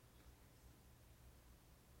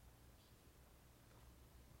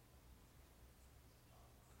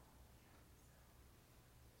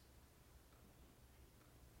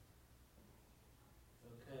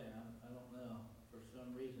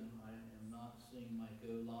my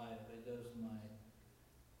go live, it does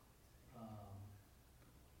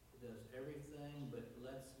it does everything but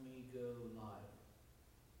lets me go live.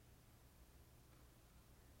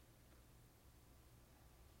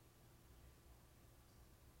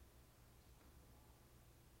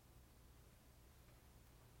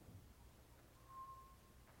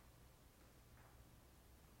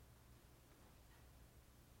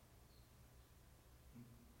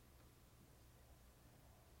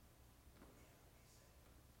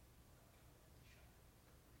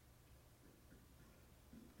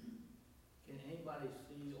 Can anybody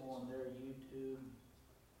see on their YouTube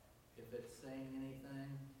if it's saying anything?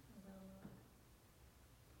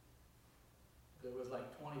 There was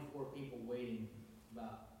like 24 people waiting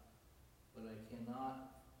about, but I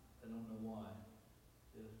cannot, I don't know why.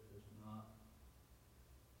 This is not,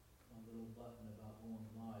 my little button about going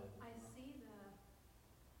live. I see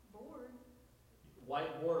the board,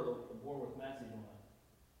 White board, the board with message on it.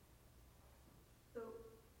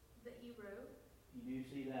 that you wrote, You do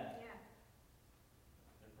see that? yeah.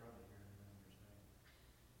 They're probably hearing the numbers now.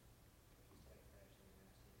 She's like crashing and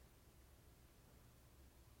asking.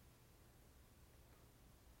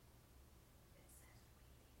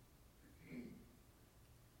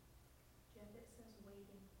 Jeff, it says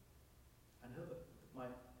waiting. I know, but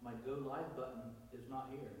my go live button is not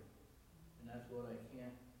here. And that's what I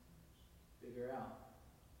can't figure out.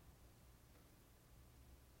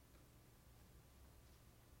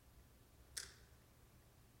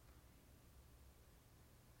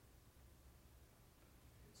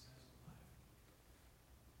 It says live.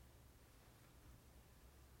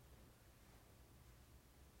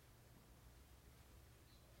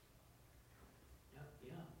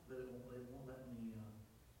 Yeah, but it won't let me,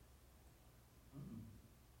 mm-mm.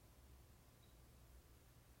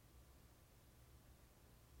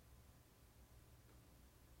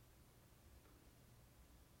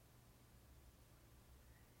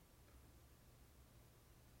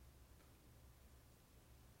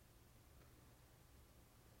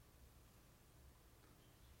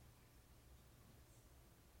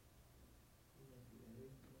 Do everything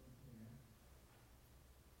here.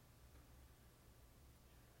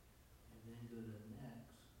 And then go to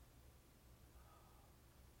next.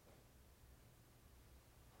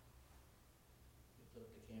 Flip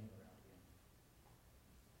the camera around again.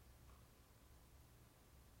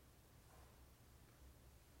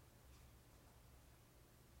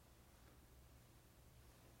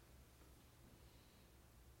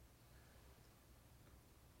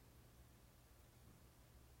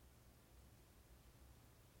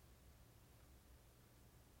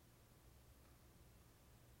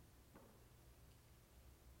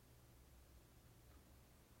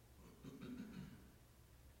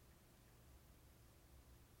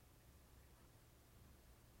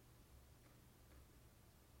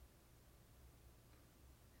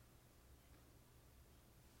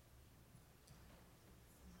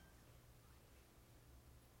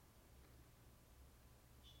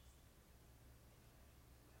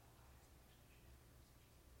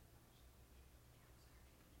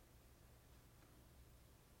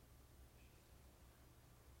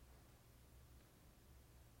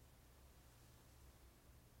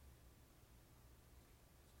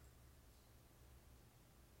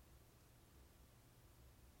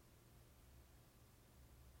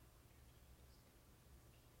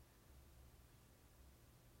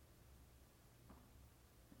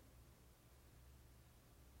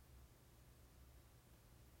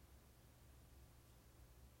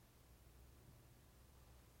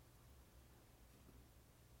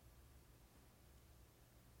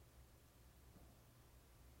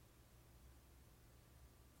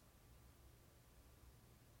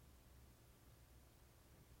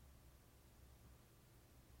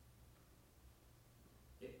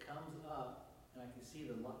 It comes up, and I can see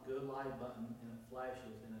the go live button, and it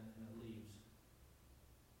flashes, and it leaves.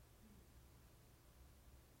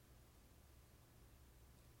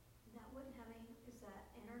 That wouldn't have any, is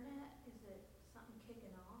that internet? Is it something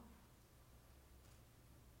kicking off?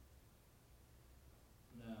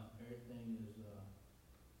 No, everything is,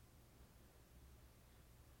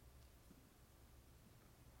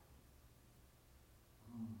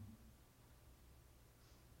 hmm.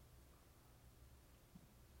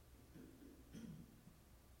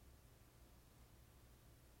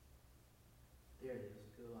 There it is,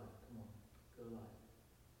 go live, come on, go live.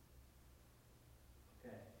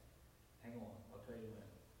 Okay, hang on, I'll tell you when.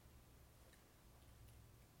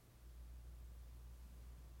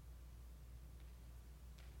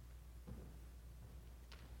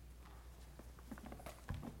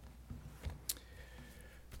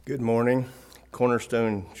 Good morning,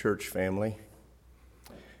 Cornerstone Church family.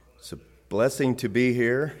 It's a blessing to be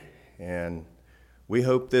here, and we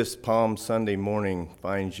hope this Palm Sunday morning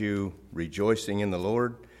finds you rejoicing in the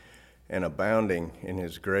Lord and abounding in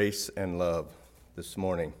His grace and love this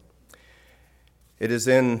morning. It is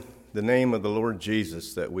in the name of the Lord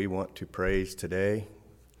Jesus that we want to praise today,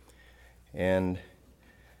 and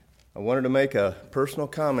I wanted to make a personal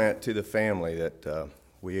comment to the family that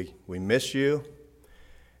we miss you,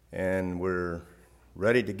 and we're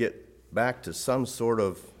ready to get back to some sort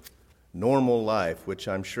of normal life, which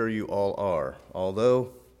I'm sure you all are.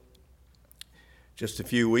 Although, just a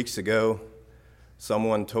few weeks ago,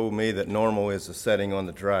 someone told me that normal is a setting on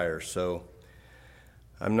the dryer, so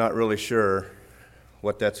I'm not really sure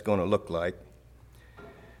what that's going to look like.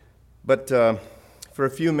 But for a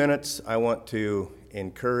few minutes, I want to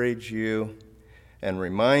encourage you and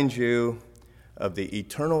remind you of the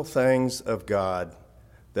eternal things of God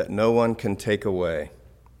that no one can take away.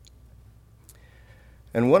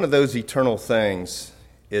 And one of those eternal things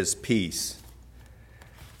is peace.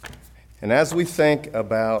 And as we think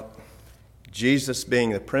about Jesus being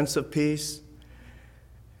the Prince of Peace,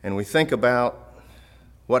 and we think about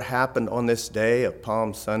what happened on this day of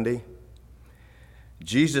Palm Sunday,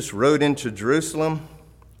 Jesus rode into Jerusalem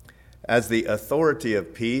as the authority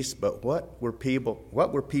of peace, but what were people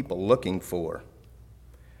looking for?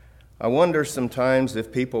 I wonder sometimes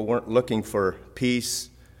if people weren't looking for peace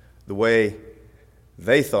the way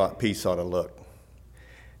they thought peace ought to look.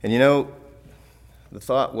 And you know, the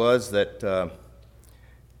thought was that a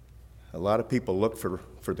lot of people look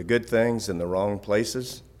for the good things in the wrong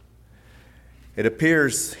places. It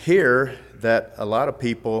appears here that a lot of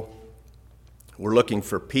people were looking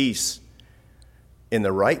for peace in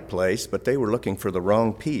the right place, but they were looking for the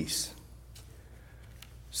wrong peace.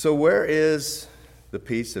 So where is the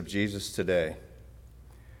peace of Jesus today?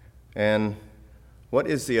 And what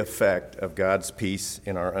is the effect of God's peace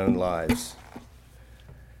in our own lives?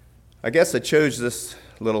 I guess I chose this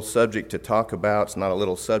little subject to talk about. It's not a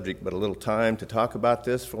little subject, but a little time to talk about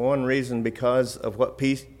this for one reason, because of what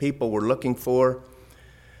people were looking for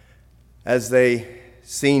as they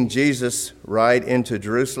seen Jesus ride into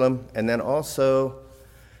Jerusalem, and then also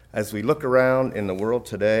as we look around in the world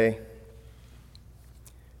today,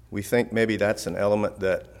 we think maybe that's an element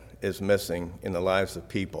that is missing in the lives of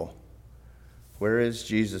people. Where is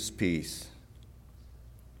Jesus' peace?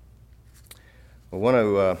 I want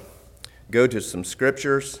to go to some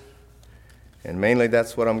scriptures, and mainly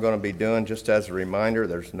that's what I'm going to be doing. Just as a reminder,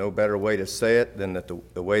 there's no better way to say it than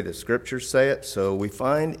the way the scriptures say it. So we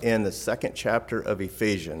find in the 2nd chapter of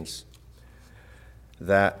Ephesians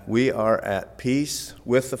that we are at peace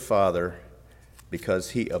with the Father because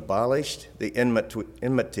He abolished the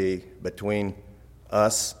enmity between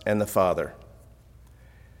us and the Father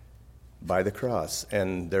by the cross.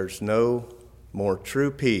 And there's no more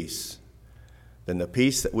true peace than the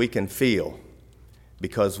peace that we can feel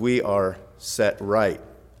because we are set right.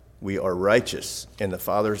 We are righteous in the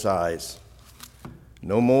Father's eyes.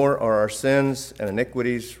 No more are our sins and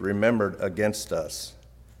iniquities remembered against us.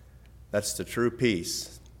 That's the true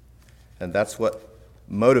peace. And that's what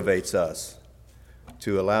motivates us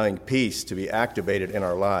to allowing peace to be activated in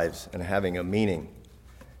our lives and having a meaning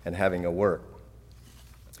and having a work.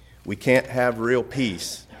 We can't have real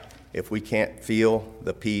peace if we can't feel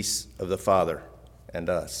the peace of the Father and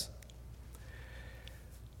us.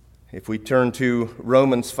 If we turn to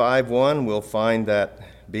Romans 5:1, we'll find that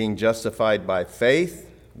being justified by faith,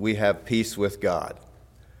 we have peace with God.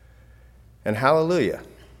 And hallelujah,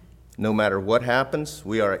 no matter what happens,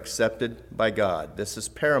 we are accepted by God. This is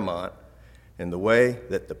paramount in the way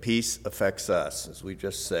that the peace affects us, as we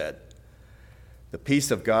just said. The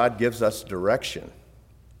peace of God gives us direction.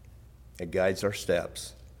 It guides our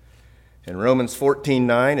steps. In Romans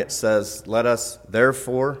 14:9, it says, "Let us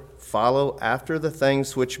therefore follow after the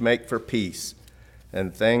things which make for peace,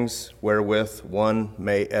 and things wherewith one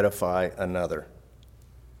may edify another."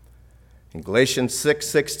 In Galatians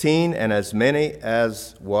 6:16, "And as many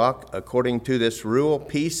as walk according to this rule,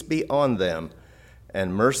 peace be on them,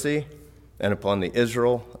 and mercy, and upon the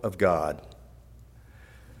Israel of God."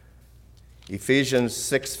 Ephesians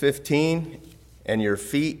 6:15, "And your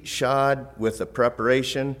feet shod with the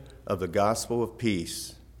preparation of the gospel of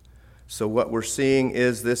peace." So what we're seeing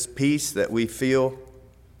is this peace that we feel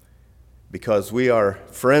because we are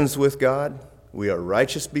friends with God, we are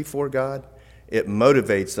righteous before God. It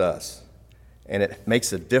motivates us, and it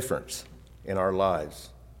makes a difference in our lives.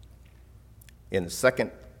 In the 2nd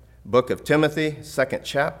book of Timothy, 2nd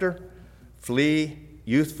chapter, "Flee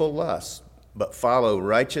youthful lust, but follow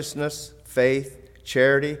righteousness, faith,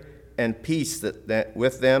 charity, and peace that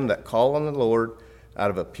with them that call on the Lord out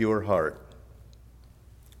of a pure heart."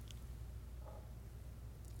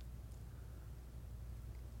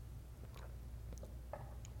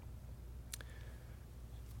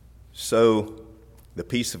 So the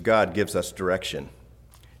peace of God gives us direction.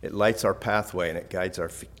 It lights our pathway and it guides our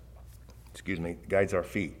feet. Guides our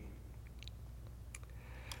feet.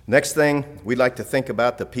 Next thing we'd like to think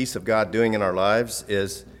about the peace of God doing in our lives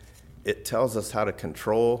is it tells us how to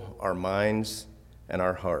control our minds and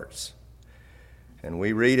our hearts. And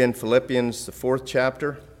we read in Philippians, the 4th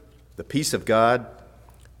chapter, the peace of God,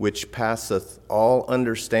 which passeth all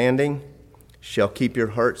understanding, shall keep your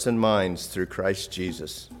hearts and minds through Christ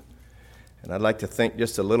Jesus. And I'd like to think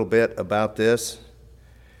just a little bit about this,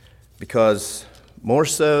 because more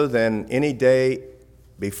so than any day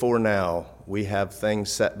before now, we have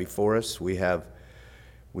things set before us. We have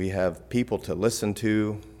people to listen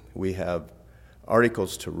to. We have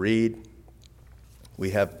articles to read. We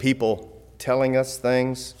have people telling us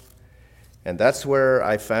things. And that's where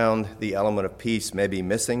I found the element of peace maybe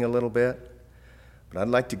missing a little bit. But I'd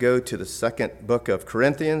like to go to the 2nd book of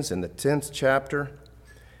Corinthians in the 10th chapter.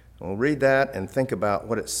 We'll read that and think about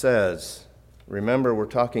what it says. Remember, we're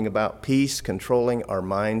talking about peace controlling our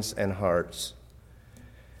minds and hearts.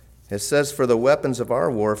 It says, "For the weapons of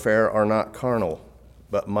our warfare are not carnal,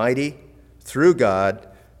 but mighty through God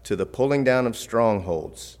to the pulling down of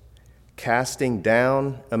strongholds, casting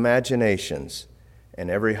down imaginations,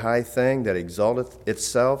 and every high thing that exalteth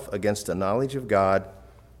itself against the knowledge of God,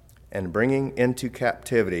 and bringing into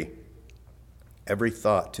captivity every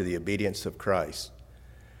thought to the obedience of Christ."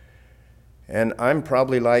 And I'm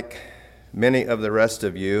probably like many of the rest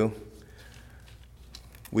of you.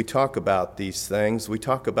 We talk about these things. We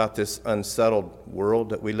talk about this unsettled world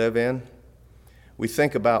that we live in. We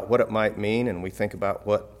think about what it might mean, and we think about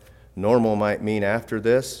what normal might mean after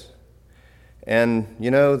this. And,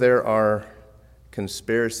 there are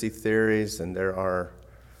conspiracy theories, and there are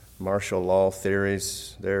martial law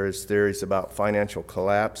theories. There's theories about financial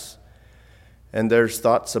collapse, and there's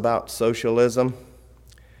thoughts about socialism.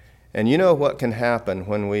 And you know what can happen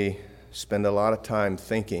when we spend a lot of time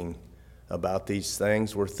thinking about these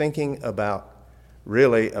things? We're thinking about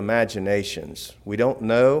really imaginations. We don't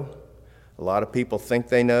know. A lot of people think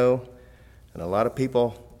they know, and a lot of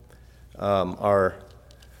people are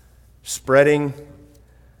spreading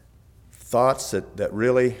thoughts that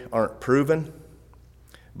really aren't proven.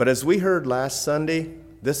 But as we heard last Sunday,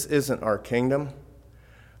 this isn't our kingdom.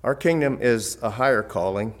 Our kingdom is a higher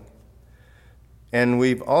calling. And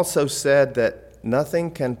we've also said that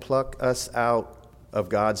nothing can pluck us out of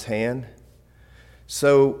God's hand.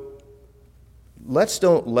 So let's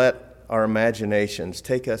don't let our imaginations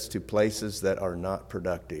take us to places that are not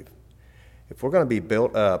productive. If we're going to be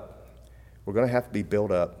built up, we're going to have to be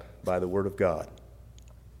built up by the Word of God.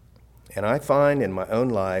 And I find in my own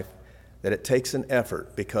life that it takes an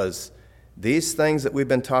effort, because these things that we've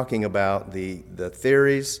been talking about, the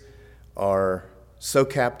theories, are so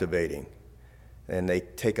captivating, and they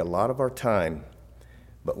take a lot of our time.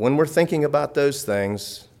 But when we're thinking about those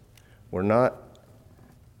things, we're not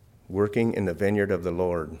working in the vineyard of the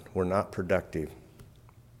Lord. We're not productive.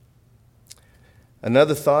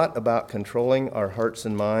 Another thought about controlling our hearts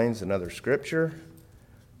and minds, another scripture,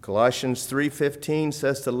 Colossians 3:15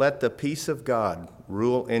 says to let the peace of God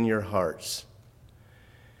rule in your hearts.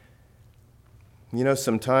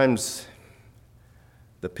 Sometimes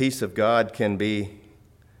the peace of God can be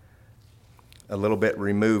a little bit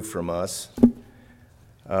removed from us.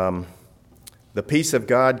 The peace of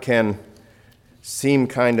God can seem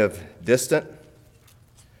kind of distant.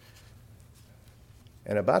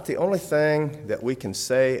 And about the only thing that we can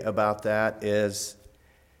say about that is,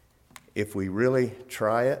 if we really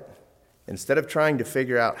try it, instead of trying to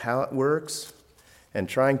figure out how it works and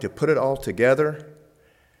trying to put it all together,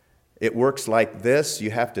 it works like this,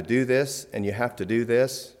 you have to do this, and you have to do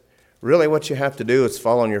this. Really what you have to do is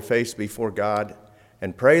fall on your face before God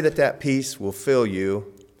and pray that that peace will fill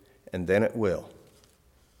you, and then it will.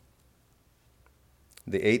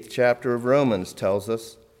 The 8th chapter of Romans tells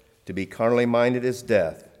us to be carnally minded is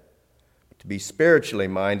death. To be spiritually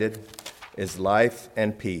minded is life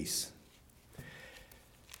and peace.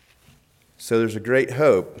 So there's a great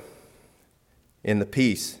hope in the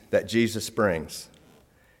peace that Jesus brings.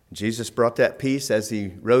 Jesus brought that peace as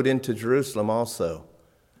he rode into Jerusalem also.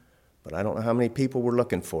 But I don't know how many people were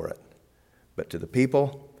looking for it. But to the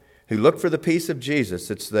people who look for the peace of Jesus,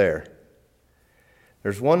 it's there.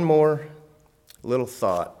 There's one more little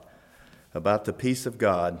thought about the peace of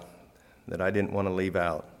God that I didn't want to leave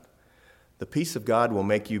out. The peace of God will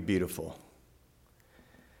make you beautiful.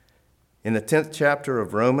 In the 10th chapter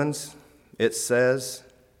of Romans, it says,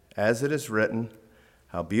 as it is written,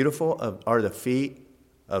 how beautiful are the feet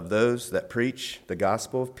of those that preach the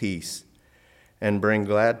gospel of peace and bring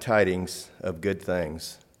glad tidings of good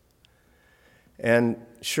things. And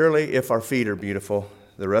surely if our feet are beautiful,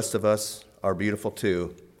 the rest of us are beautiful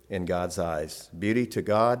too in God's eyes. Beauty to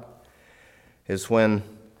God is when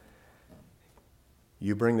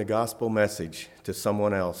you bring the gospel message to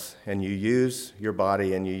someone else and you use your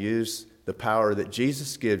body and you use the power that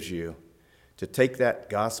Jesus gives you to take that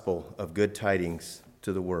gospel of good tidings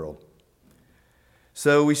to the world.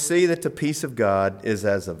 So we see that the peace of God is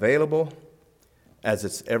as available as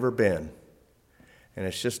it's ever been. And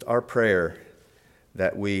it's just our prayer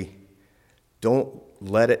that we don't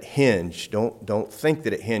let it hinge, don't think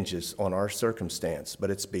that it hinges on our circumstance, but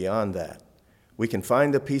it's beyond that. We can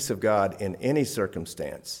find the peace of God in any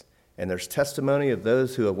circumstance, and there's testimony of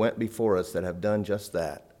those who have went before us that have done just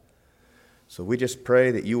that. So we just pray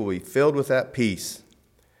that you will be filled with that peace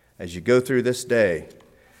as you go through this day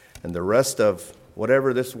and the rest of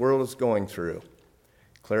whatever this world is going through.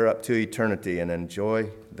 Clear up to eternity and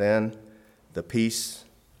enjoy then the peace,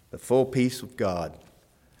 the full peace of God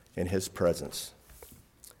in His presence.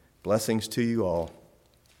 Blessings to you all.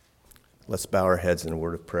 Let's bow our heads in a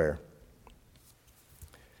word of prayer.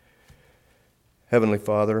 Heavenly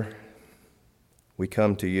Father, we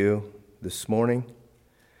come to you this morning.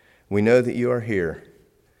 We know that you are here,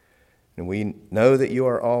 and we know that you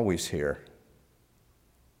are always here.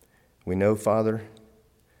 We know, Father,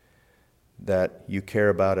 that you care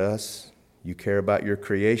about us, you care about your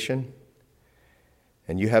creation,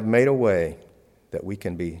 and you have made a way that we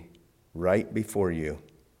can be right before you,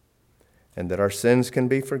 and that our sins can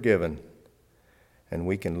be forgiven, and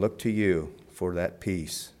we can look to you for that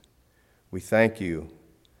peace. We thank you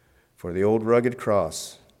for the old rugged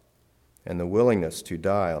cross and the willingness to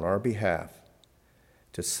die on our behalf,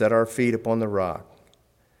 to set our feet upon the rock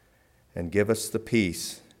and give us the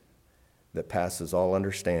peace that passes all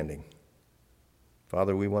understanding.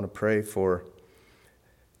 Father, we want to pray for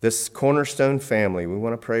this Cornerstone family. We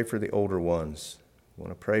want to pray for the older ones. We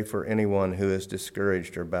want to pray for anyone who is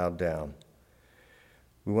discouraged or bowed down.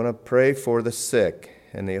 We want to pray for the sick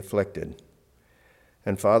and the afflicted.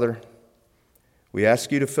 And Father, we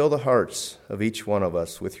ask you to fill the hearts of each one of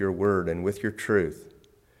us with your word and with your truth,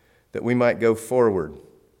 that we might go forward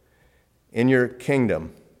in your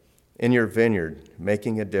kingdom, in your vineyard,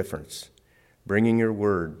 making a difference, bringing your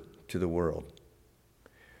word to the world.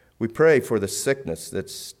 We pray for the sickness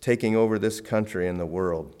that's taking over this country and the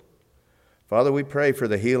world. Father, we pray for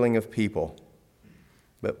the healing of people.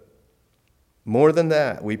 But more than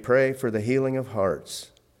that, we pray for the healing of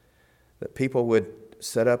hearts, that people would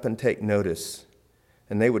set up and take notice,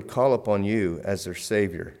 and they would call upon you as their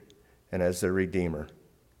Savior and as their Redeemer.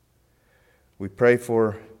 We pray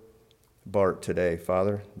for Bart today,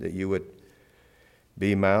 Father, that you would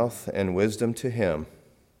be mouth and wisdom to him,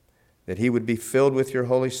 that he would be filled with your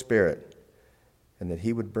Holy Spirit, and that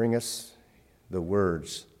he would bring us the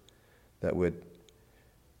words that would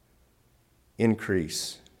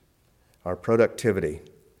increase our productivity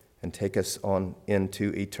and take us on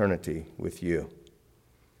into eternity with you.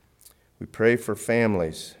 We pray for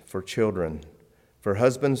families, for children, for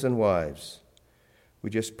husbands and wives.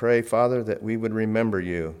 We just pray, Father, that we would remember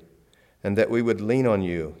you and that we would lean on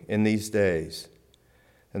you in these days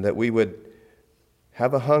and that we would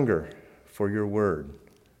have a hunger for your word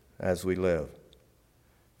as we live.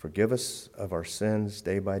 Forgive us of our sins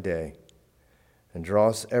day by day and draw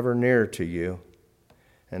us ever nearer to you,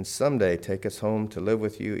 and someday take us home to live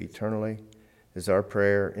with you eternally is our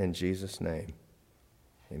prayer in Jesus' name.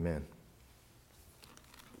 Amen.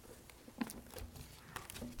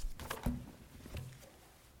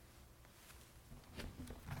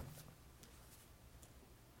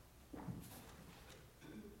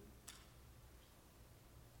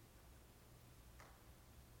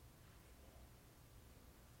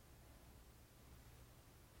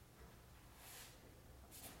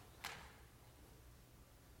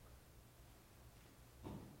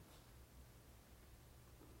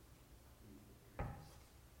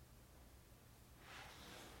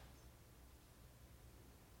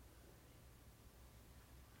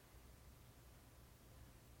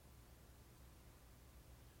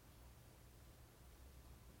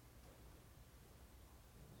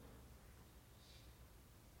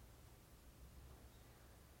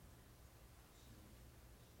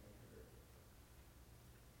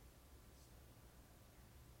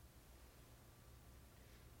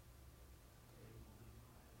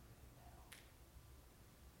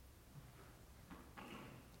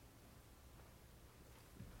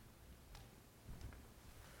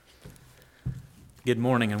 Good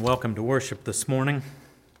morning and welcome to worship this morning.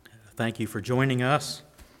 Thank you for joining us.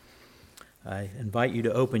 I invite you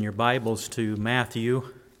to open your Bibles to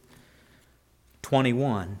Matthew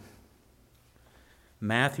 21.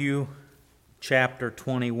 Matthew chapter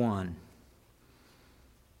 21.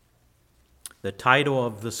 The title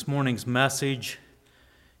of this morning's message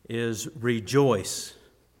is Rejoice.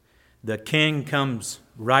 The King comes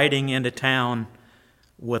riding into town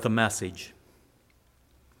with a message.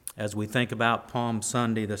 As we think about Palm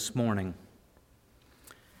Sunday this morning,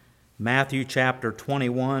 Matthew chapter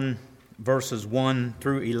 21, verses 1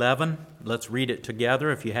 through 11. Let's read it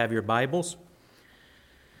together if you have your Bibles.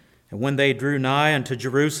 And when they drew nigh unto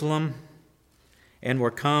Jerusalem, and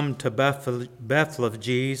were come to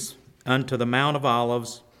Bethphage unto the Mount of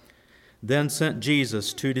Olives, then sent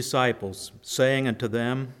Jesus 2 disciples, saying unto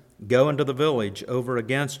them, Go into the village over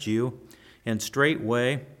against you, and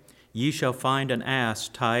straightway ye shall find an ass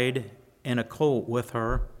tied, and a colt with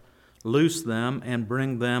her. Loose them, and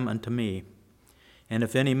bring them unto me. And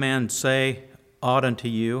if any man say aught unto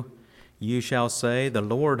you, you shall say, The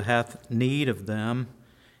Lord hath need of them,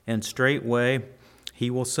 and straightway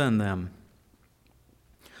he will send them.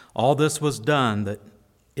 All this was done that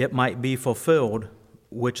it might be fulfilled,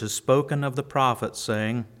 which is spoken of the prophet,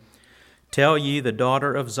 saying, Tell ye the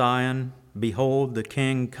daughter of Zion, Behold, the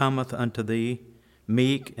King cometh unto thee,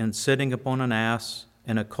 meek, and sitting upon an ass,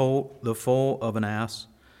 and a colt the foal of an ass.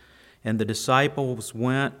 And the disciples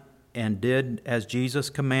went and did as Jesus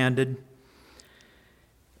commanded,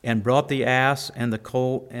 and brought the ass and the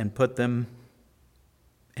colt, and put them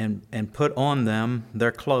and put on them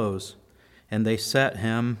their clothes, and they set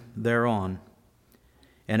him thereon.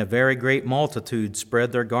 And a very great multitude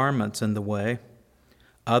spread their garments in the way.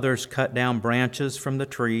 Others cut down branches from the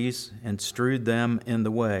trees and strewed them in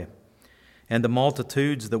the way. And the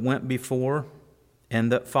multitudes that went before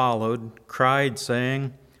and that followed cried,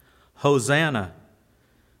 saying, Hosanna!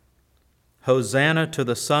 Hosanna to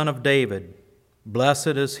the Son of David! Blessed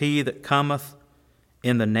is he that cometh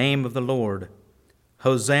in the name of the Lord!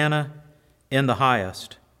 Hosanna in the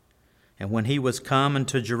highest! And when he was come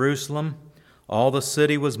into Jerusalem, all the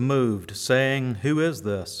city was moved, saying, Who is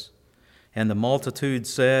this? And the multitude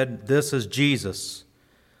said, This is Jesus,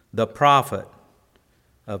 the prophet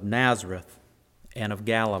of Nazareth and of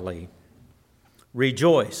Galilee.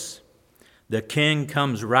 Rejoice! The King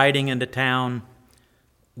comes riding into town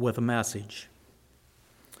with a message.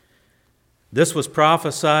 This was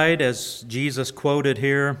prophesied, as Jesus quoted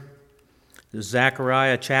here,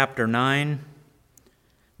 Zechariah chapter 9,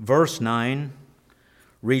 verse 9,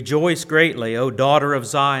 Rejoice greatly, O daughter of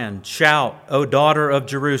Zion. Shout, O daughter of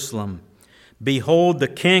Jerusalem. Behold, the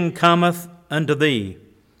King cometh unto thee.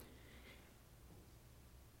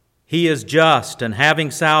 He is just and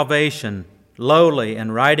having salvation, lowly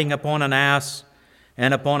and riding upon an ass,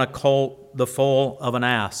 and upon a colt the foal of an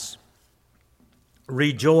ass.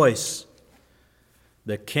 Rejoice.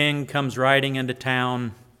 The King comes riding into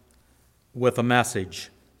town with a message.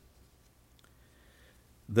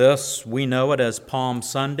 This, we know it as Palm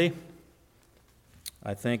Sunday.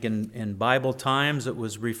 I think in Bible times it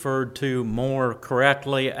was referred to more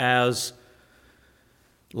correctly as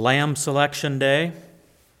Lamb Selection Day.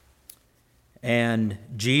 And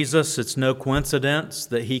Jesus, it's no coincidence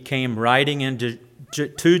that he came riding into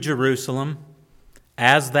to Jerusalem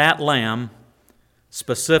as that lamb,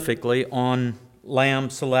 specifically on Lamb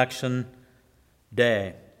Selection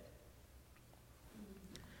Day.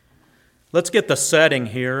 Let's get the setting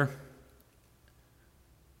here.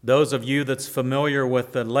 Those of you that's familiar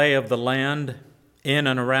with the lay of the land in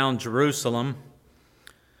and around Jerusalem,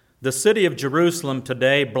 the city of Jerusalem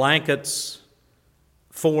today blankets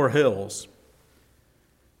 4 hills.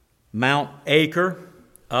 Mount Acre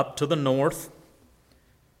up to the north,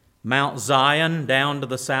 Mount Zion down to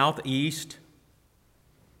the southeast,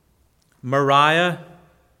 Mount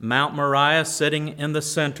Moriah sitting in the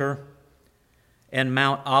center, and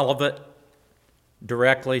Mount Olivet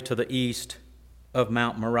directly to the east of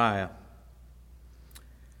Mount Moriah.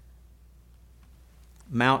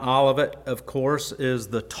 Mount Olivet, of course, is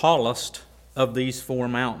the tallest of these 4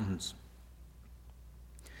 mountains.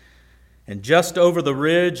 And just over the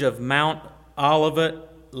ridge of Mount Olivet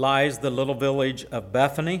lies the little village of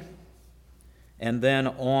Bethany, and then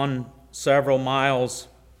on several miles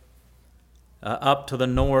up to the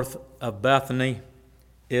north of Bethany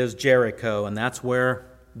is Jericho, and that's where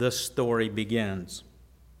this story begins.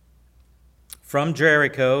 From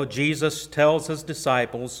Jericho, Jesus tells his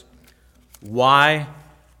disciples why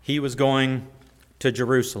he was going to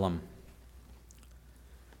Jerusalem.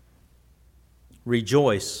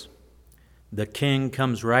 Rejoice, the King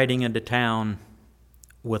comes riding into town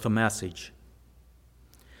with a message.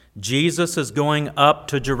 Jesus is going up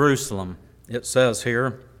to Jerusalem, it says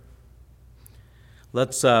here.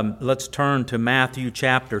 Let's turn to Matthew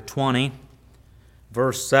chapter 20,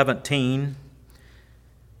 verse 17.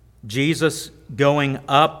 Jesus, going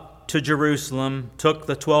up to Jerusalem, took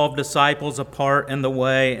the 12 disciples apart in the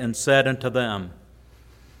way and said unto them.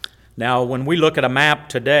 Now, when we look at a map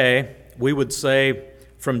today, we would say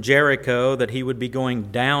from Jericho that he would be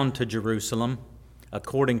going down to Jerusalem,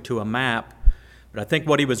 according to a map. But I think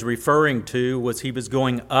what he was referring to was he was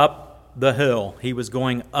going up the hill. He was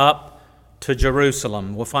going up to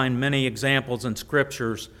Jerusalem. We'll find many examples in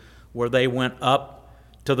Scriptures where they went up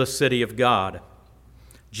to the city of God.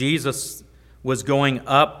 Jesus was going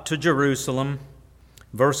up to Jerusalem.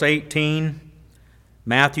 Verse 18,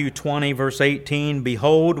 Matthew 20, verse 18,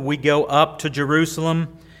 Behold, we go up to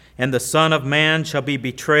Jerusalem, and the Son of Man shall be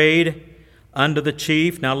betrayed unto the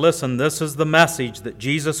chief. Now listen, this is the message that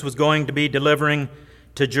Jesus was going to be delivering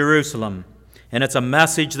to Jerusalem. And it's a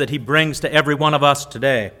message that he brings to every one of us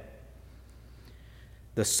today.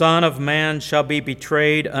 The Son of Man shall be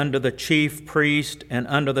betrayed unto the chief priest and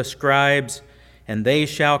unto the scribes, and they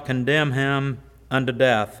shall condemn him unto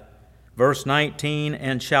death. Verse 19,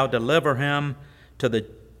 and shall deliver him to the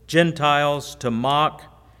Gentiles to mock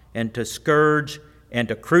and to scourge and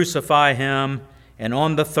to crucify him, and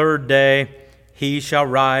on the third day he shall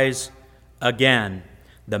rise again.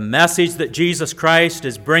 The message that Jesus Christ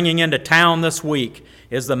is bringing into town this week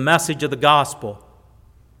is the message of the gospel.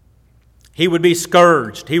 He would be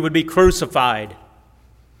scourged, he would be crucified,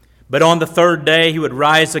 but on the third day he would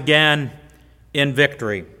rise again in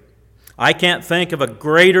victory. I can't think of a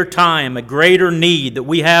greater time, a greater need that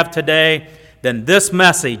we have today than this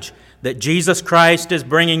message that Jesus Christ is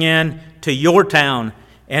bringing in to your town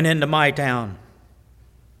and into my town.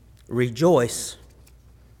 Rejoice.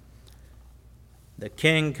 The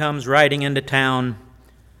King comes riding into town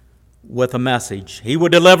with a message. He will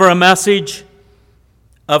deliver a message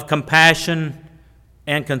of compassion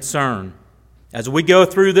and concern. As we go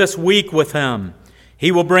through this week with him, he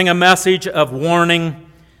will bring a message of warning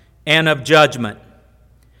and of judgment.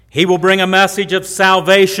 He will bring a message of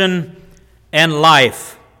salvation and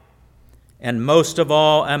life, and most of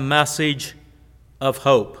all, a message of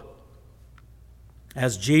hope.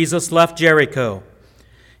 As Jesus left Jericho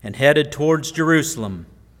and headed towards Jerusalem,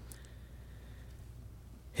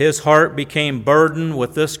 his heart became burdened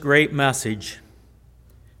with this great message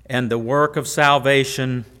and the work of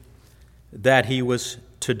salvation that he was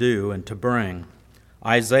to do and to bring.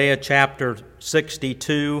 Isaiah chapter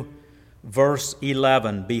 62, verse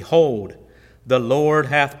 11, Behold, the Lord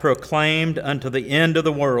hath proclaimed unto the end of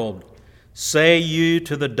the world, Say you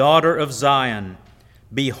to the daughter of Zion,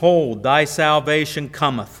 Behold, thy salvation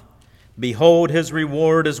cometh. Behold, his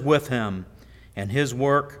reward is with him, and his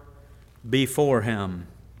work before him.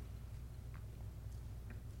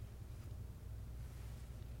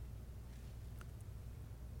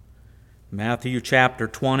 Matthew chapter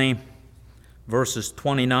 20, verses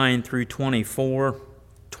 29 through 34,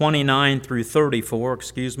 29 through 34,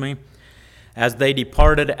 As they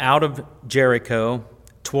departed out of Jericho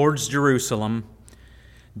towards Jerusalem,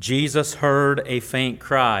 Jesus heard a faint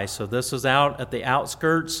cry. So this is out at the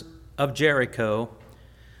outskirts of Jericho.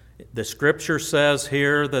 The Scripture says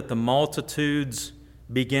here that the multitudes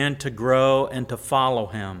began to grow and to follow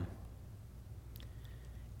him.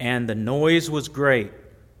 And the noise was great.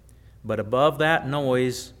 But above that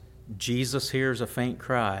noise, Jesus hears a faint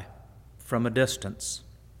cry from a distance.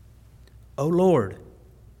 O Lord,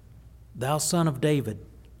 thou Son of David,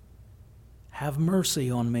 have mercy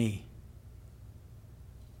on me.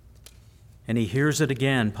 And he hears it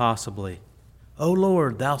again, possibly. O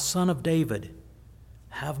Lord, thou Son of David,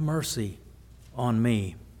 have mercy on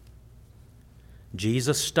me.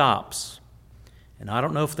 Jesus stops. And I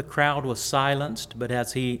don't know if the crowd was silenced, but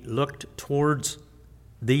as he looked towards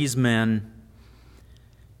these men,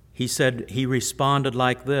 he responded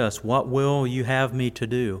like this, What will you have me to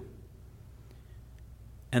do?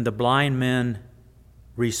 And the blind men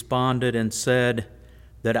responded and said,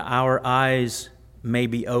 That our eyes may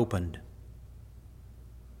be opened.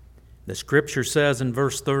 The Scripture says in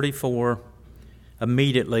verse 34,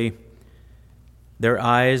 immediately their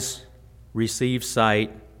eyes received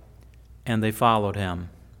sight and they followed him.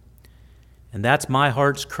 And that's my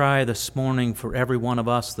heart's cry this morning for every one of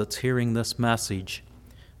us that's hearing this message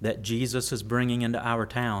that Jesus is bringing into our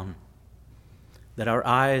town, that our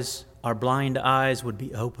eyes, our blind eyes would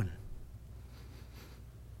be open,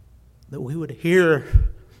 that we would hear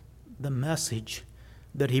the message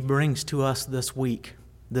that he brings to us this week,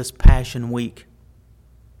 this Passion Week.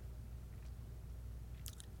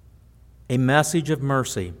 A message of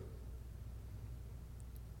mercy,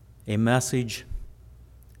 a message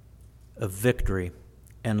of victory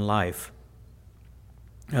and life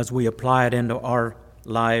as we apply it into our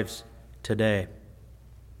lives today.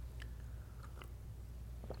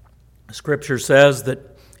 Scripture says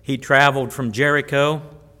that he traveled from Jericho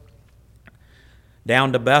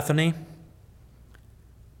down to Bethany.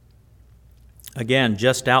 Again,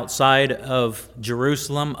 just outside of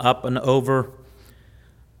Jerusalem, up and over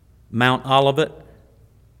Mount Olivet.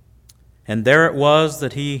 And there it was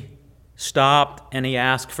that he stopped and he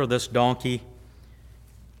asked for this donkey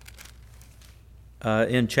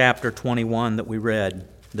in chapter 21 that we read,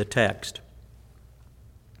 the text.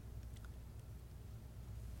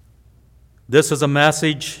 This is a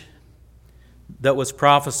message that was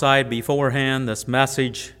prophesied beforehand. This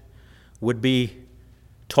message would be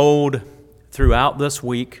told throughout this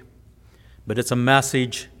week, but it's a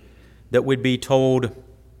message that would be told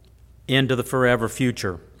into the forever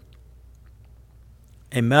future.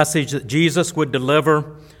 A message that Jesus would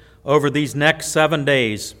deliver over these next 7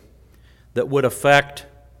 days that would affect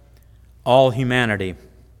all humanity.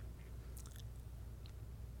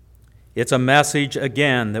 It's a message,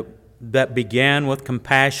 again, that began with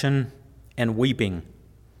compassion and weeping.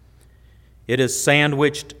 It is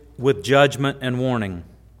sandwiched with judgment and warning.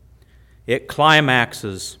 It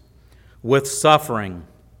climaxes with suffering,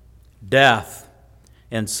 death,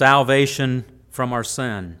 and salvation from our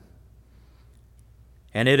sin.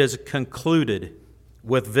 And it is concluded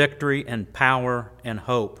with victory and power and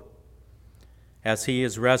hope as he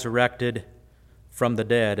is resurrected from the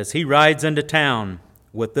dead. As he rides into town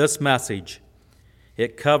with this message,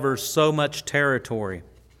 it covers so much territory.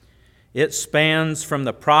 It spans from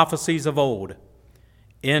the prophecies of old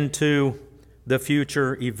into the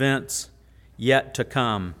future events yet to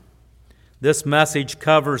come. This message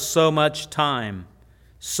covers so much time,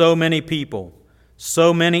 so many people,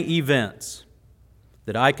 so many events,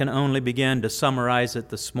 that I can only begin to summarize it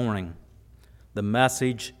this morning. The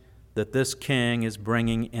message that this king is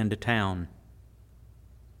bringing into town.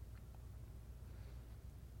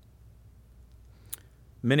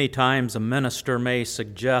 Many times a minister may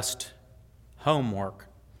suggest homework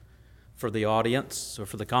for the audience or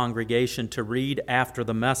for the congregation to read after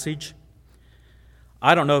the message.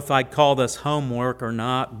 I don't know if I'd call this homework or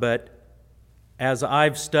not, but as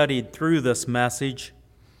I've studied through this message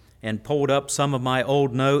and pulled up some of my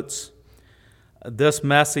old notes, this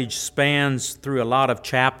message spans through a lot of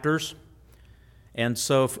chapters. And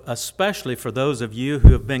so, especially for those of you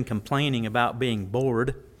who have been complaining about being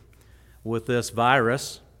bored with this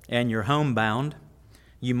virus and you're homebound,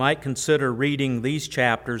 you might consider reading these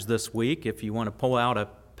chapters this week if you want to pull out a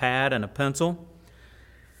pad and a pencil.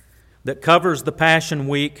 That covers the Passion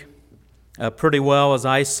Week pretty well as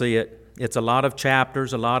I see it. It's a lot of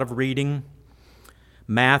chapters, a lot of reading.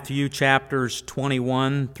 Matthew chapters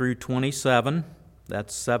 21 through 27,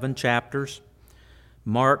 that's 7 chapters.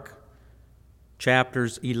 Mark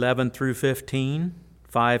chapters 11 through 15,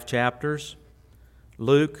 5 chapters.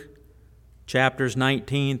 Luke chapters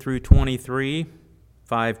 19 through 23,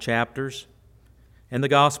 5 chapters. And the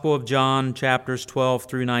Gospel of John chapters 12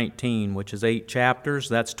 through 19, which is 8 chapters.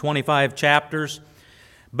 That's 25 chapters.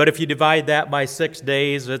 But if you divide that by 6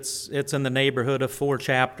 days, it's in the neighborhood of 4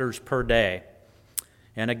 chapters per day.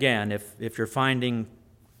 And again, if you're finding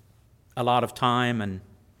a lot of time, and,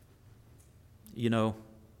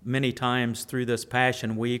 many times through this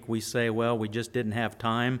Passion Week we say, well, we just didn't have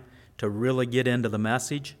time to really get into the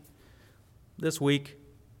message. This week,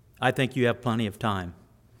 I think you have plenty of time.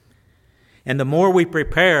 And the more we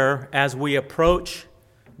prepare as we approach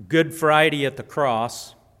Good Friday at the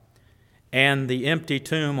cross and the empty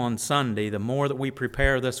tomb on Sunday, the more that we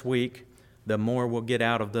prepare this week, the more we'll get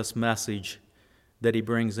out of this message that he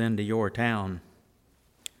brings into your town.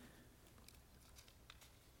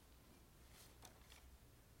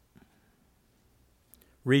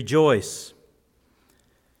 Rejoice.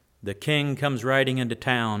 The king comes riding into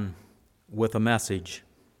town with a message.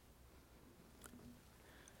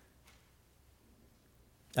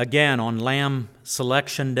 Again, on Lamb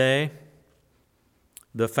Selection Day,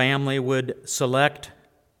 the family would select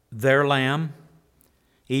their lamb.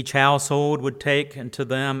 Each household would take unto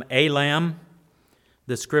them a lamb.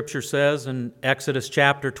 The Scripture says in Exodus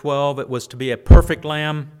chapter 12, it was to be a perfect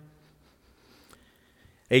lamb,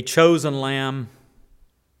 a chosen lamb,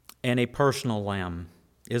 and a personal lamb.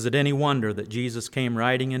 Is it any wonder that Jesus came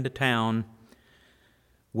riding into town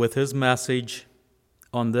with his message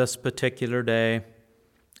on this particular day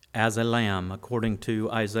as a lamb, according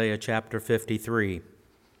to Isaiah chapter 53?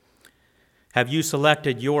 Have you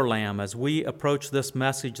selected your lamb? As we approach this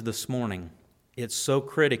message this morning, it's so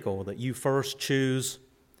critical that you first choose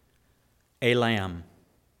a lamb,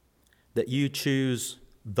 that you choose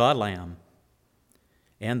the lamb,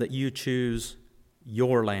 and that you choose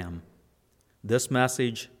your lamb. This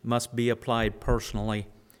message must be applied personally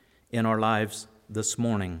in our lives this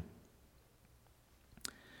morning.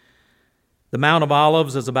 The Mount of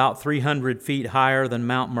Olives is about 300 feet higher than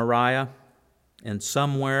Mount Moriah, and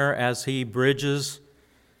somewhere as he bridges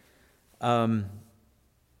the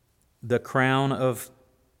crown of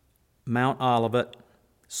Mount Olivet,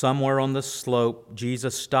 somewhere on the slope,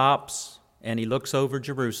 Jesus stops and he looks over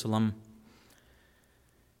Jerusalem.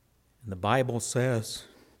 And the Bible says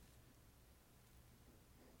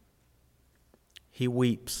he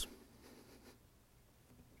weeps.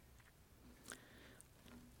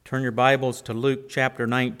 Turn your Bibles to Luke chapter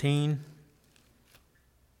 19.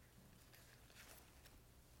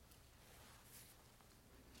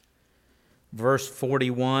 Verse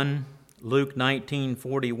 41, Luke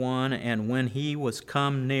 19:41, and when he was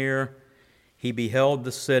come near, he beheld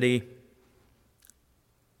the city,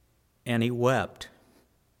 and he wept.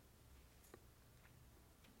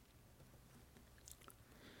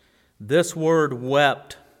 This word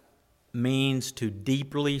wept means to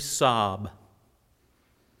deeply sob.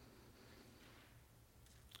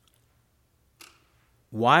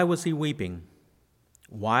 Why was he weeping?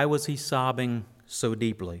 Why was he sobbing so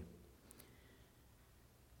deeply?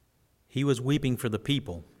 He was weeping for the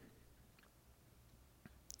people.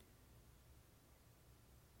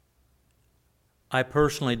 I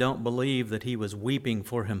personally don't believe that he was weeping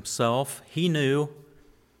for himself. He knew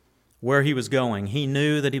where he was going. He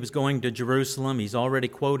knew that he was going to Jerusalem. He's already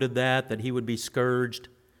quoted that he would be scourged,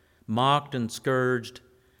 mocked and scourged,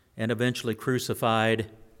 and eventually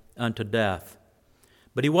crucified unto death.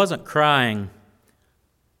 But he wasn't crying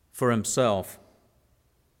for himself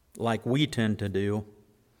like we tend to do.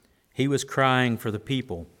 He was crying for the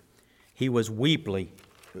people. He was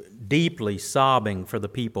deeply sobbing for the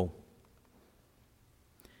people.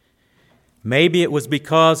 Maybe it was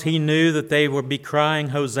because he knew that they would be crying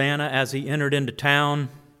Hosanna as he entered into town,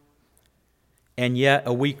 and yet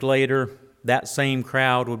a week later, that same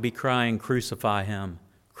crowd would be crying, "Crucify him,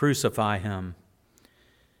 crucify him."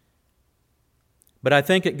 But I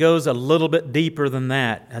think it goes a little bit deeper than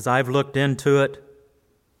that. As I've looked into it,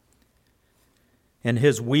 in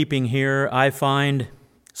his weeping here, I find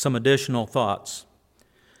some additional thoughts.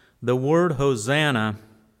 The word Hosanna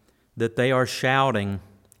that they are shouting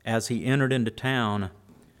as he entered into town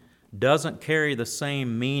doesn't carry the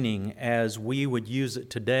same meaning as we would use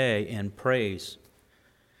it today in praise.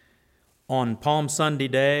 On Palm Sunday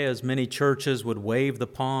day, as many churches would wave the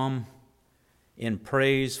palm in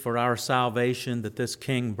praise for our salvation that this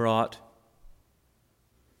King brought,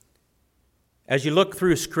 as you look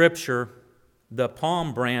through Scripture, the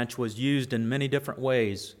palm branch was used in many different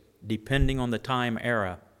ways, depending on the time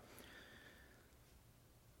era.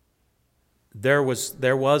 There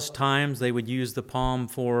was times they would use the palm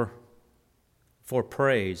for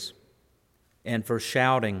praise and for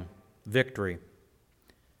shouting victory.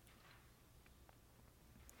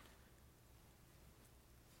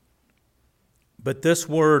 But this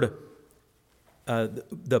word,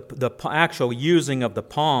 the actual using of the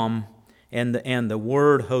palm and the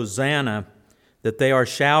word Hosanna that they are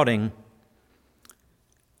shouting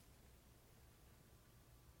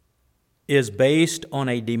is based on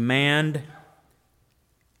a demand,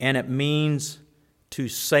 and it means to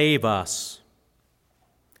save us.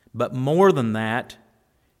 But more than that,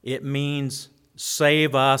 it means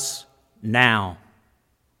save us now.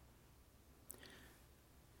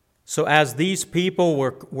 So as these people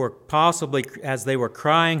were possibly, as they were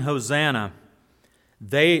crying Hosanna,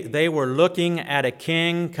 they were looking at a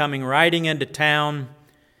king coming riding into town,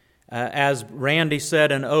 as Randy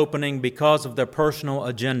said in opening, because of their personal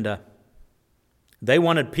agenda. They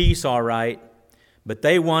wanted peace, all right, but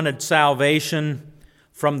they wanted salvation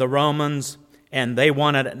from the Romans, and they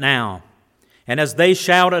wanted it now. And as they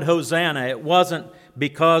shouted Hosanna, it wasn't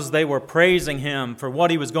because they were praising him for what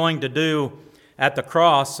he was going to do at the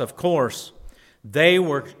cross, of course. They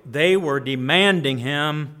were demanding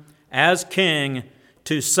him as king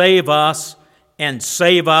to save us and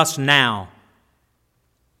save us now.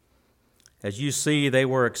 As you see, they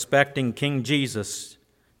were expecting King Jesus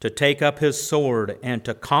to take up his sword and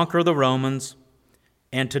to conquer the Romans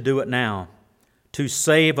and to do it now, to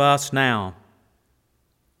save us now.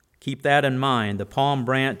 Keep that in mind. The palm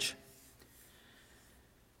branch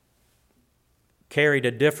carried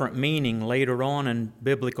a different meaning later on in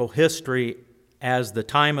biblical history as the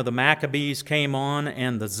time of the Maccabees came on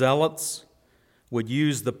and the Zealots would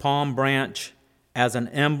use the palm branch as an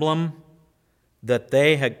emblem that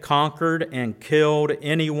they had conquered and killed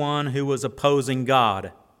anyone who was opposing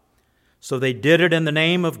God. So they did it in the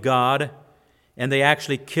name of God, and they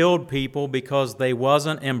actually killed people because they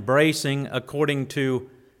wasn't embracing according to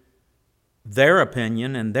their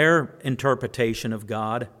opinion and their interpretation of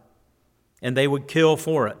God, and they would kill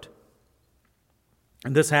for it.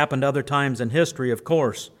 And this happened other times in history, of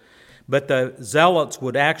course. But the zealots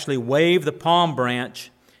would actually wave the palm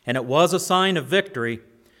branch, and it was a sign of victory,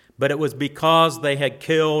 but it was because they had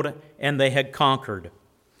killed and they had conquered.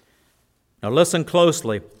 Now listen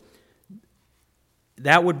closely.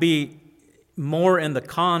 That would be more in the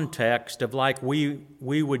context of like we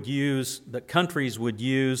would use, the countries would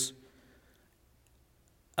use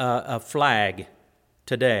a flag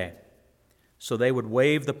today. So they would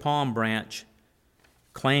wave the palm branch,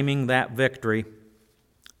 claiming that victory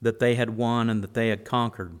that they had won and that they had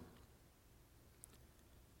conquered.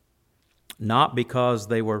 Not because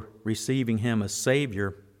they were receiving him as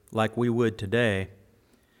Savior like we would today,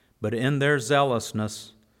 but in their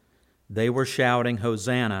zealousness, they were shouting,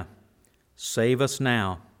 "Hosanna, save us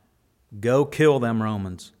now. Go kill them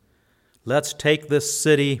Romans. Let's take this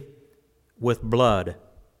city with blood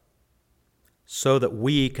so that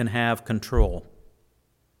we can have control."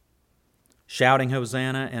 Shouting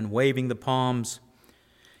Hosanna and waving the palms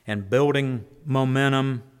and building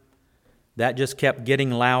momentum, that just kept getting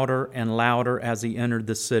louder and louder as he entered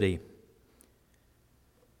the city.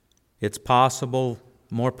 It's possible,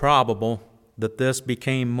 more probable, that this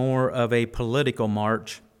became more of a political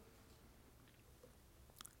march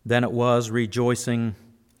than it was rejoicing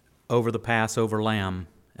over the Passover lamb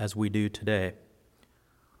as we do today.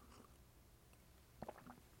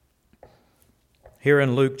 Here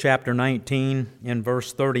in Luke chapter 19, in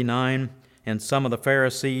verse 39, and some of the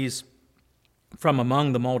Pharisees from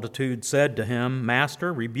among the multitude said to him,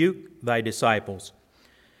 "Master, rebuke thy disciples."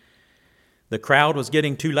 The crowd was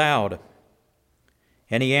getting too loud.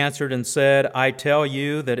 And he answered and said, "I tell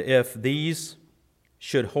you that if these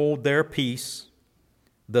should hold their peace,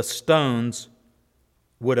 the stones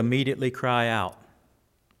would immediately cry out."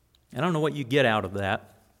 I don't know what you get out of that.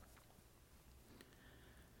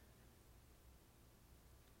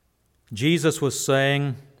 Jesus was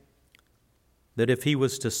saying that if he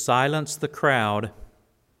was to silence the crowd,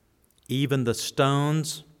 even the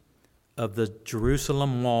stones of the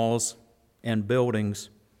Jerusalem walls and buildings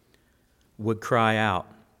would cry out.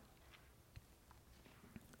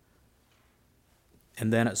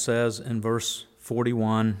 And then it says in verse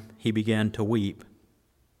 41, he began to weep.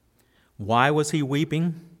 Why was he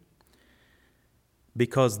weeping?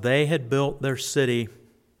 Because they had built their city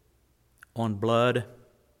on blood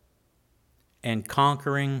and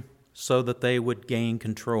conquering so that they would gain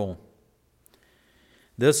control.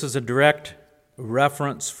 This is a direct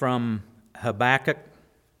reference from Habakkuk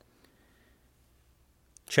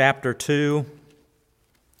chapter 2,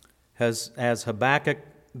 as Habakkuk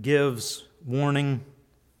gives warning,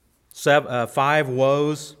 5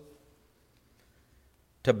 woes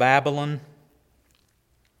to Babylon.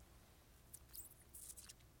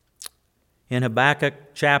 In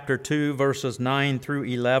Habakkuk chapter 2, verses 9 through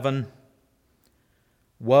 11,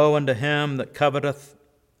 "Woe unto him that coveteth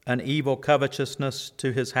an evil covetousness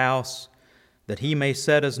to his house, that he may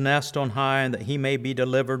set his nest on high, and that he may be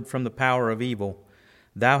delivered from the power of evil.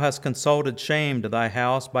 Thou hast consulted shame to thy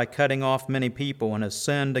house by cutting off many people, and hast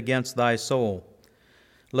sinned against thy soul."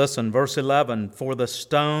 Listen, verse 11, "For the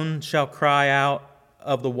stone shall cry out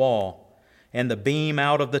of the wall, and the beam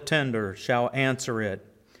out of the tinder shall answer it.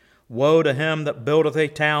 Woe to him that buildeth a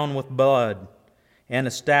town with blood, and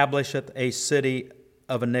establisheth a city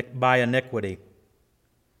by iniquity."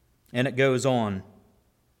 And it goes on.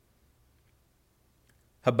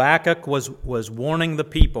 Habakkuk was warning the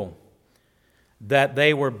people that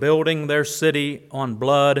they were building their city on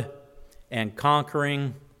blood and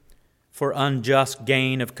conquering for unjust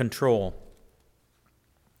gain of control.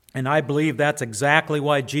 And I believe that's exactly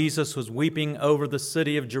why Jesus was weeping over the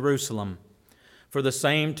city of Jerusalem, for the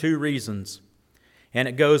same 2 reasons. And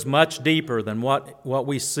it goes much deeper than what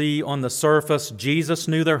we see on the surface. Jesus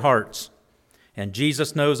knew their hearts, and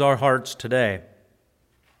Jesus knows our hearts today.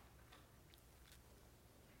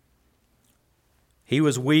 He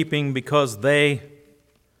was weeping because they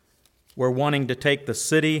were wanting to take the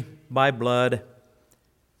city by blood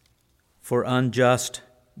for unjust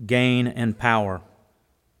gain and power.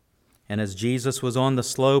 And as Jesus was on the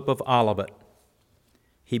slope of Olivet,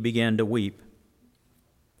 he began to weep.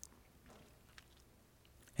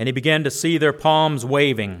 And he began to see their palms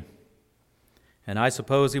waving. And I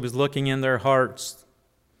suppose he was looking in their hearts,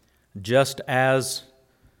 just as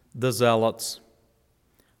the zealots.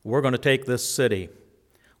 We're going to take this city.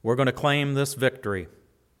 We're going to claim this victory.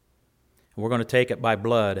 We're going to take it by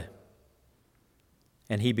blood.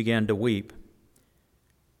 And he began to weep.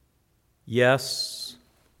 Yes,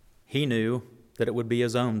 he knew that it would be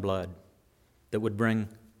his own blood that would bring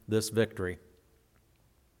this victory.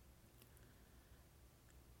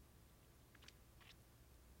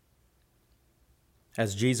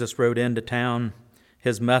 As Jesus rode into town,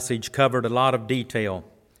 his message covered a lot of detail,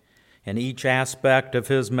 and each aspect of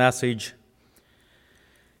his message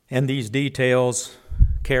and these details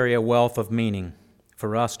carry a wealth of meaning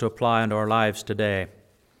for us to apply into our lives today.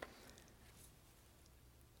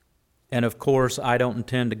 And of course, I don't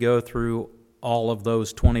intend to go through all of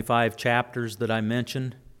those 25 chapters that I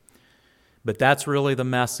mentioned, but that's really the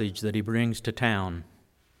message that he brings to town.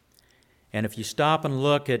 And if you stop and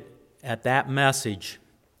look at that message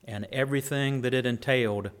and everything that it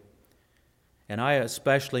entailed, and I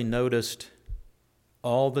especially noticed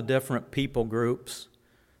all the different people groups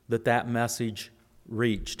that message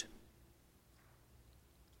reached.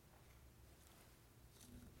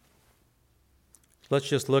 Let's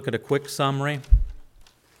just look at a quick summary.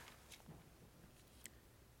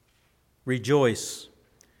 Rejoice.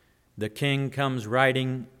 The king comes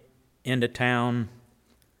riding into town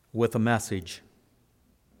with a message.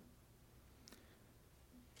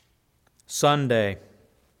 Sunday,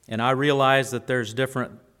 and I realize that there's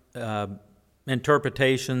different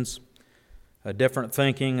interpretations, different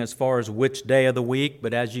thinking as far as which day of the week,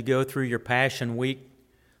 but as you go through your Passion Week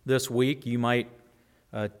this week, you might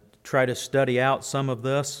try to study out some of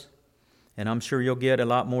this, and I'm sure you'll get a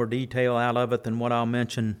lot more detail out of it than what I'll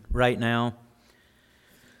mention right now.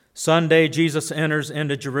 Sunday, Jesus enters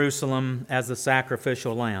into Jerusalem as the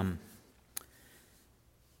sacrificial lamb.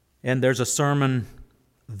 And there's a sermon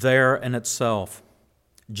there in itself.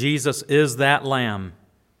 Jesus is that lamb.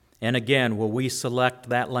 And again, will we select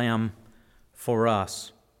that lamb for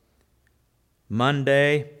us?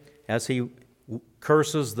 Monday, as he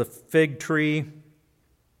curses the fig tree,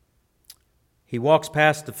 he walks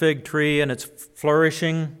past the fig tree and it's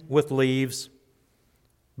flourishing with leaves,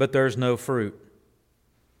 but there's no fruit.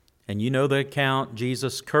 And you know the account,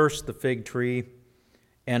 Jesus cursed the fig tree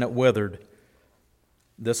and it withered.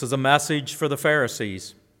 This is a message for the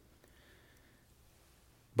Pharisees.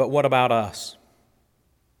 But what about us?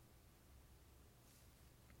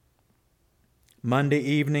 Monday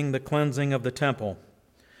evening, the cleansing of the temple,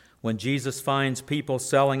 when Jesus finds people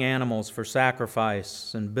selling animals for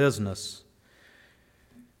sacrifice and business.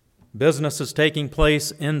 Business is taking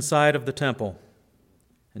place inside of the temple,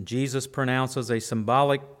 and Jesus pronounces a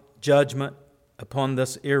symbolic judgment upon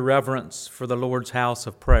this irreverence for the Lord's house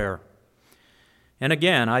of prayer. And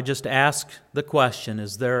again, I just ask the question,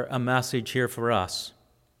 is there a message here for us?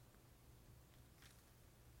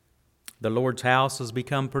 The Lord's house has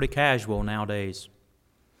become pretty casual nowadays.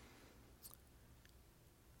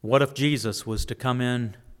 What if Jesus was to come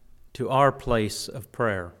in to our place of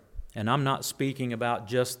prayer? And I'm not speaking about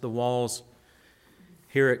just the walls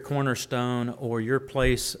here at Cornerstone or your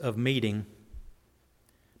place of meeting,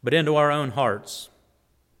 but into our own hearts,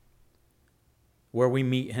 where we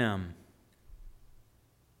meet Him.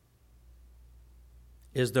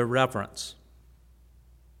 Is there reverence?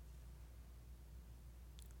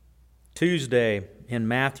 Tuesday in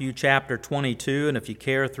Matthew chapter 22, and if you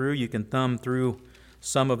care through, you can thumb through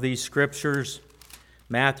some of these scriptures.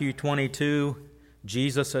 Matthew 22,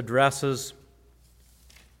 Jesus addresses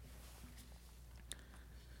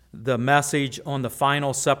the message on the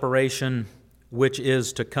final separation which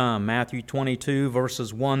is to come. Matthew 22,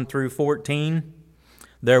 verses 1 through 14.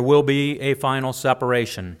 There will be a final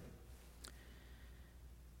separation.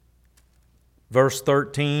 Verse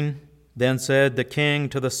 13, then said the king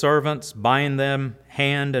to the servants, bind them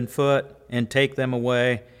hand and foot, and take them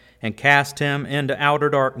away, and cast him into outer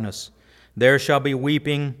darkness. There shall be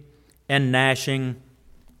weeping and gnashing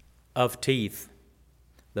of teeth.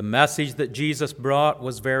 The message that Jesus brought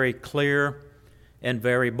was very clear and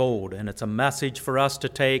very bold, and it's a message for us to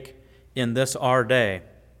take in this our day.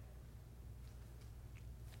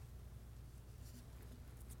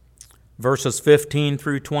 Verses 15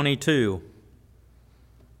 through 22.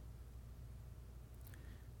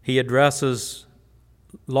 He addresses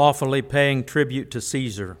lawfully paying tribute to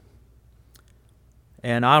Caesar.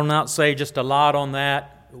 And I'll not say just a lot on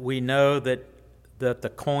that. We know that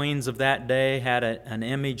the coins of that day had an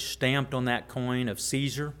image stamped on that coin of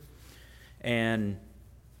Caesar. And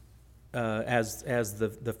as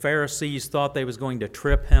the Pharisees thought they was going to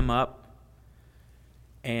trip him up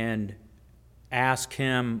and ask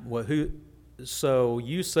him, well, so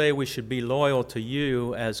you say we should be loyal to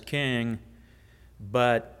you as king,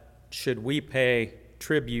 but should we pay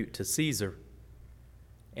tribute to Caesar?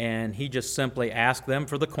 And he just simply asked them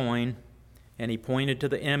for the coin, and he pointed to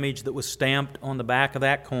the image that was stamped on the back of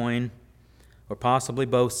that coin, or possibly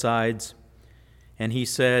both sides, and he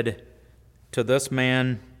said, to this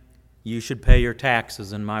man, you should pay your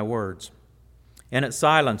taxes in my words. And it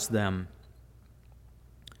silenced them.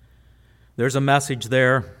 There's a message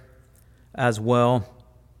there as well.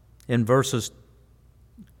 In verses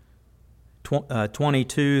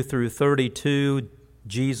 22 through 32,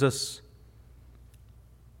 Jesus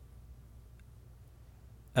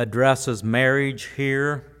addresses marriage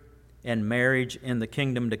here and marriage in the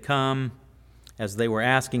kingdom to come as they were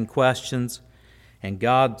asking questions. And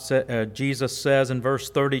Jesus says in verse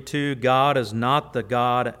 32, God is not the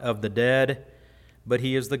God of the dead, but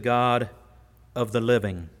He is the God of the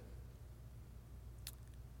living.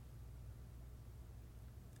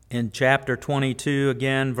 In chapter 22,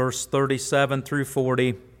 again, verse 37 through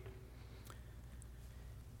 40,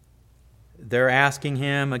 they're asking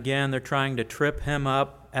Him, again, they're trying to trip Him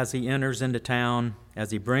up as He enters into town,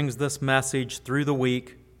 as He brings this message through the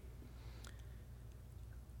week.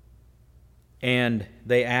 And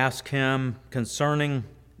they ask Him concerning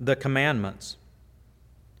the commandments.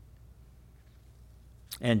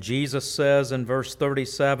 And Jesus says in verse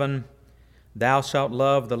 37, Thou shalt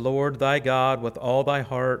love the Lord thy God with all thy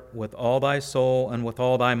heart, with all thy soul, and with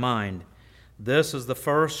all thy mind. This is the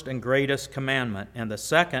first and greatest commandment, and the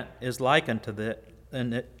second is likened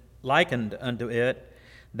unto it,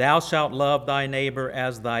 Thou shalt love thy neighbor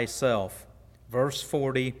as thyself. Verse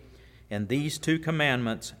 40, And these two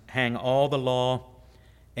commandments hang all the law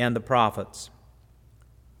and the prophets.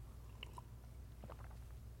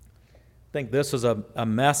 I think this is a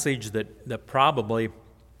message that probably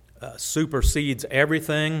supersedes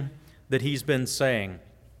everything that He's been saying.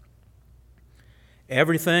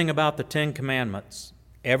 Everything about the Ten Commandments,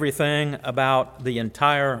 everything about the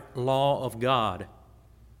entire law of God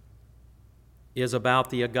is about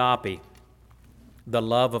the agape, the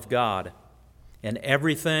love of God. And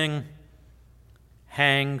everything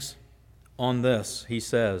hangs on this, he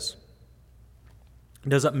says.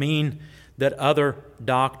 Does it mean that other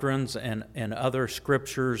doctrines and other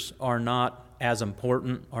scriptures are not as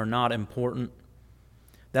important or not important?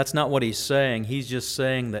 That's not what he's saying. He's just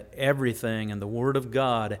saying that everything in the Word of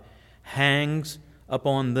God hangs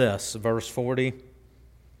upon this. Verse 40,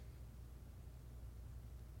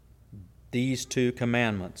 these two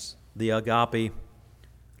commandments, the agape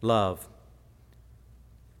love.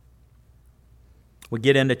 We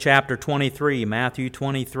get into chapter 23, Matthew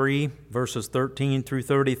 23, verses 13 through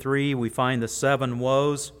 33. We find the 7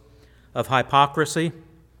 woes of hypocrisy.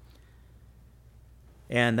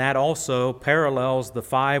 And that also parallels the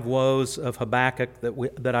 5 woes of Habakkuk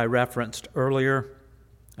that I referenced earlier.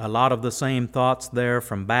 A lot of the same thoughts there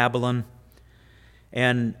from Babylon.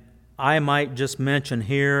 And I might just mention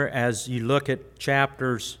here, as you look at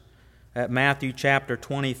Matthew chapter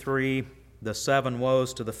 23, the 7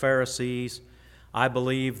 woes to the Pharisees, I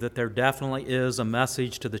believe that there definitely is a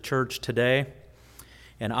message to the church today.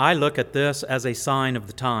 And I look at this as a sign of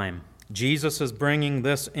the time. Jesus is bringing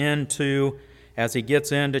this into, as he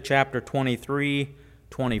gets into chapter 23,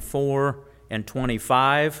 24, and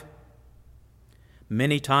 25.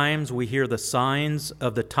 Many times we hear the signs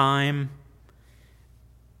of the time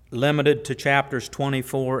limited to chapters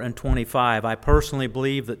 24 and 25. I personally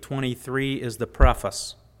believe that 23 is the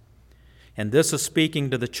preface. And this is speaking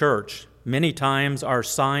to the church. Many times our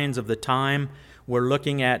signs of the time, we're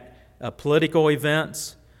looking at political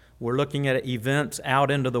events, we're looking at events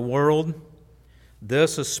out into the world.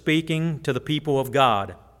 This is speaking to the people of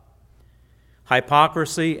God.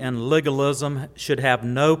 Hypocrisy and legalism should have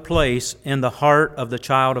no place in the heart of the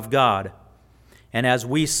child of God. And as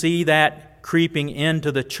we see that creeping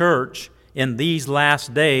into the church in these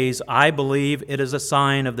last days, I believe it is a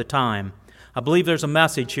sign of the time. I believe there's a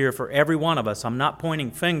message here for every one of us. I'm not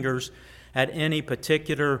pointing fingers at any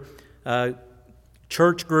particular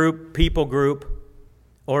church group, people group,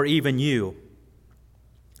 or even you.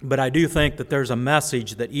 But I do think that there's a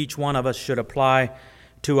message that each one of us should apply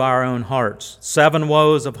to our own hearts. 7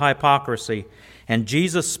 woes of hypocrisy. And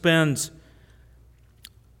Jesus spends,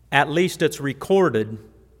 at least it's recorded,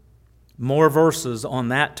 more verses on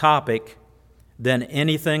that topic than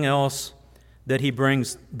anything else that he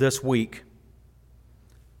brings this week.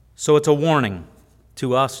 So it's a warning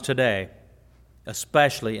to us today,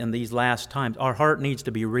 especially in these last times. Our heart needs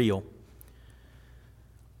to be real.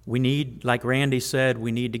 We need, like Randy said,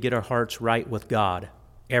 we need to get our hearts right with God,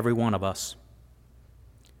 every one of us.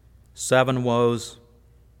 7 woes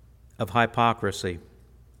of hypocrisy.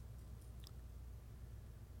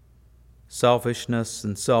 Selfishness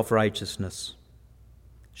and self-righteousness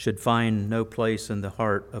should find no place in the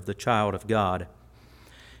heart of the child of God.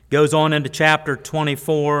 Goes on into chapter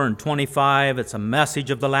 24 and 25. It's a message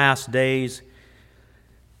of the last days.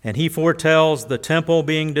 And he foretells the temple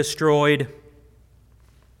being destroyed,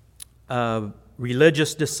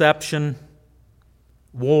 religious deception,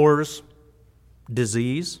 wars,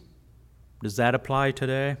 disease. Does that apply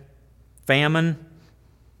today? famine,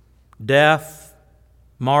 death,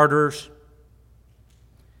 martyrs.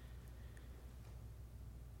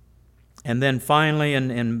 And then finally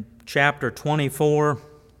in chapter 24,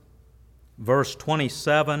 verse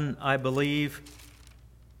 27, I believe,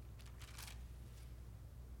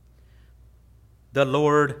 the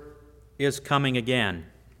Lord is coming again.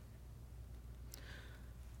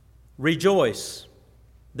 Rejoice.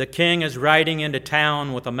 The king is riding into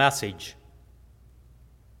town with a message.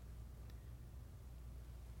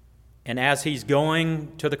 And as he's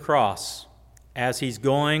going to the cross, as he's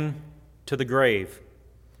going to the grave,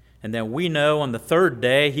 and then we know on the third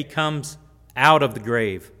day he comes out of the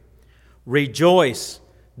grave. Rejoice,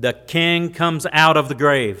 the king comes out of the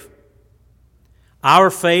grave. Our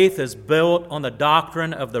faith is built on the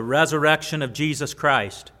doctrine of the resurrection of Jesus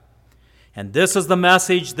Christ. And this is the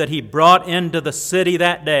message that he brought into the city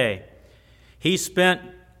that day. He spent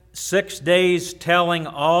 6 days telling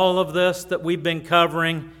all of this that we've been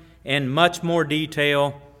covering in much more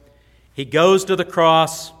detail. He goes to the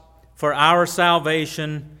cross for our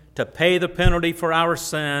salvation, to pay the penalty for our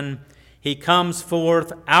sin. He comes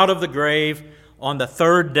forth out of the grave on the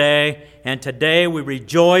third day, and today we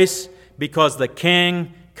rejoice because the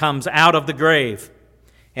King comes out of the grave.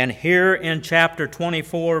 And here in chapter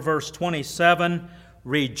 24, verse 27,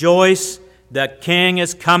 rejoice, the King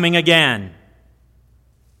is coming again.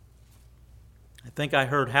 I think I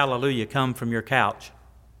heard hallelujah come from your couch.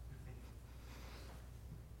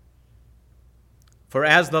 For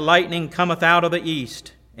as the lightning cometh out of the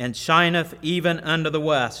east, and shineth even unto the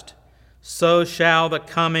west, so shall the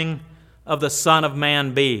coming of the Son of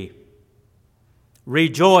Man be.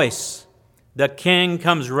 Rejoice, the King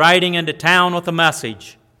comes riding into town with a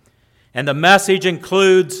message. And the message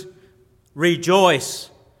includes, rejoice,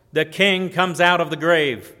 the King comes out of the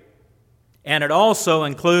grave. And it also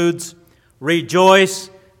includes, rejoice,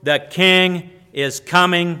 the King is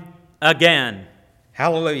coming again.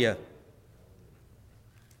 Hallelujah.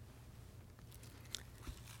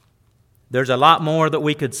 There's a lot more that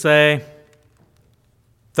we could say.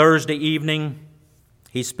 Thursday evening,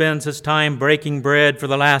 he spends his time breaking bread for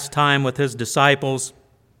the last time with his disciples.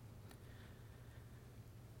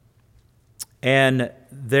 And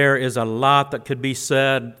there is a lot that could be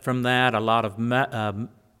said from that, a lot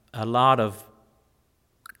of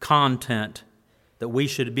content that we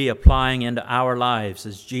should be applying into our lives.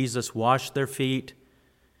 As Jesus washed their feet,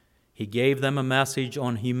 he gave them a message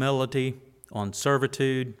on humility, on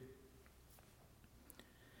servitude.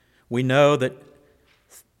 We know that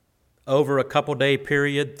over a couple-day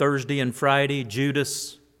period, Thursday and Friday,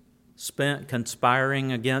 Judas spent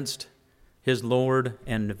conspiring against his Lord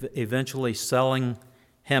and eventually selling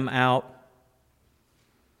him out.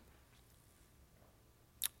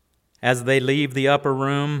 As they leave the upper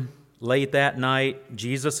room late that night,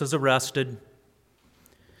 Jesus is arrested.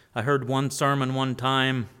 I heard one sermon one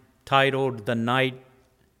time titled, "The Night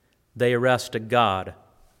They Arrested God."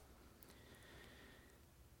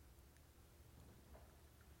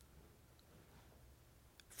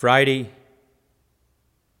 Friday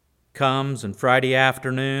comes, and Friday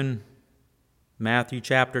afternoon, Matthew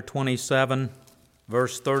chapter 27,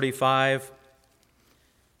 verse 35,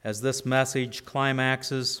 as this message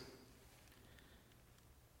climaxes,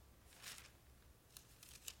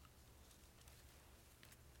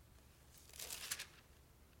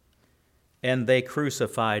 and they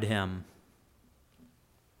crucified him.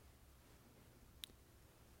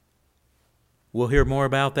 We'll hear more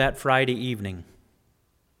about that Friday evening.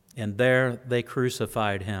 And there they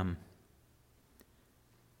crucified him.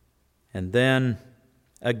 And then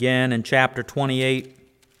again in chapter 28,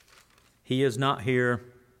 he is not here,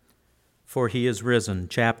 for he is risen.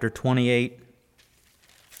 Chapter 28,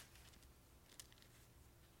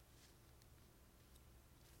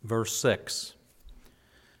 verse 6.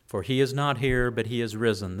 For he is not here, but he is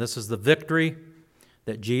risen. This is the victory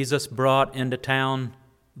that Jesus brought into town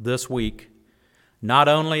this week. Not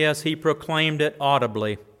only as he proclaimed it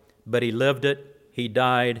audibly, but he lived it, he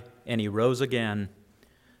died, and he rose again,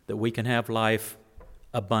 that we can have life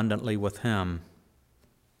abundantly with him.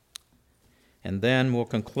 And then we'll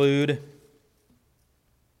conclude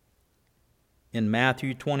in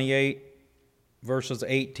Matthew 28, verses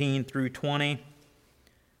 18 through 20.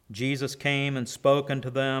 Jesus came and spoke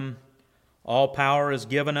unto them, All power is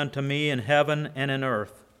given unto me in heaven and in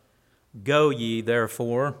earth. Go ye,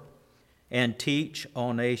 therefore, and teach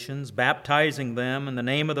all nations, baptizing them in the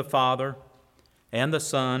name of the Father and the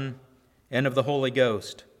Son and of the Holy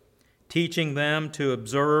Ghost, teaching them to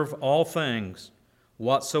observe all things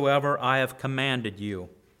whatsoever I have commanded you.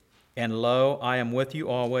 And lo, I am with you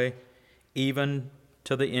always, even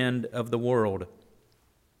to the end of the world.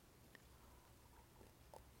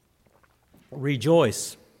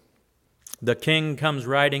 Rejoice. The King comes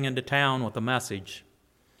riding into town with a message.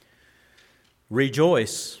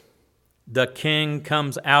 Rejoice. The King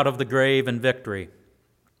comes out of the grave in victory.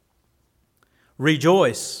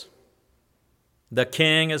 Rejoice. The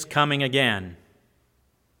King is coming again.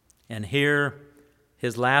 And hear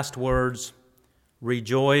his last words,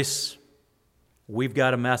 rejoice. We've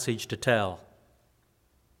got a message to tell.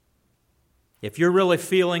 If you're really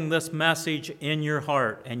feeling this message in your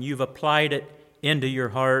heart and you've applied it into your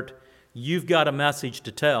heart, you've got a message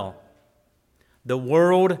to tell. The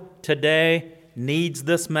world today needs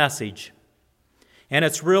this message. And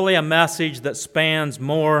it's really a message that spans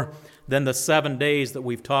more than the 7 days that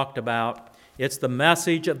we've talked about. It's the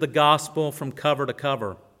message of the gospel from cover to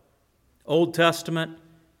cover, Old Testament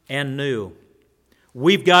and New.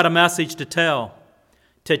 We've got a message to tell,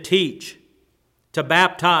 to teach, to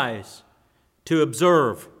baptize, to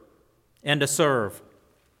observe, and to serve.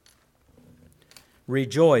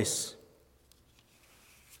 Rejoice.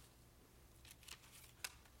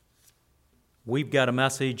 We've got a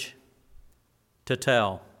message to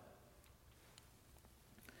tell.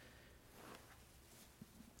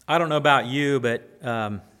 I don't know about you, but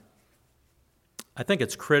I think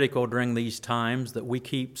it's critical during these times that we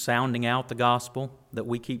keep sounding out the gospel, that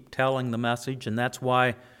we keep telling the message, and that's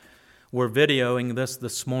why we're videoing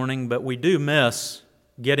this morning, but we do miss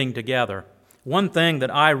getting together. One thing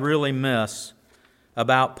that I really miss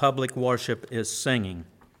about public worship is singing.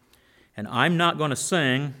 And I'm not going to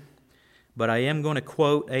sing, but I am going to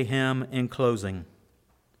quote a hymn in closing.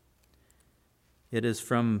 It is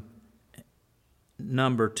from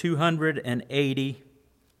number 280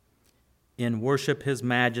 in Worship His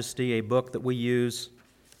Majesty, a book that we use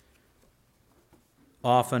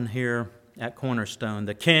often here at Cornerstone.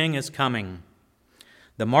 The King is coming.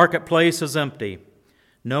 The marketplace is empty.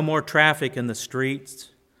 No more traffic in the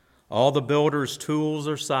streets. All the builders' tools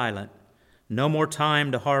are silent. No more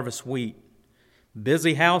time to harvest wheat.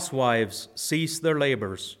 Busy housewives cease their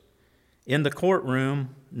labors. In the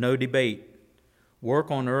courtroom, no debate. Work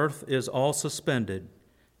on earth is all suspended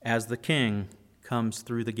as the King comes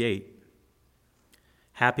through the gate.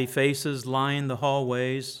 Happy faces line the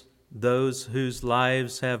hallways, those whose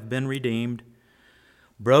lives have been redeemed.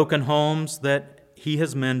 Broken homes that He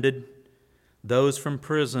has mended, those from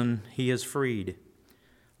prison He has freed.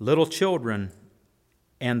 Little children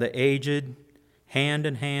and the aged, hand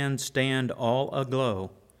in hand, stand all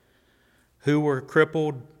aglow, who were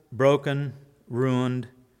crippled, broken, ruined,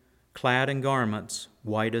 clad in garments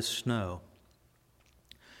white as snow.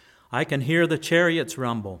 I can hear the chariots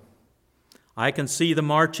rumble. I can see the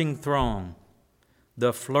marching throng.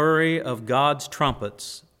 The flurry of God's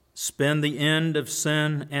trumpets spin the end of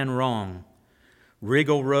sin and wrong.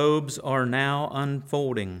 Regal robes are now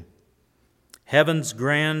unfolding. Heaven's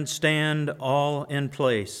grand stand all in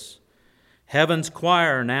place. Heaven's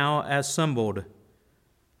choir now assembled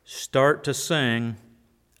start to sing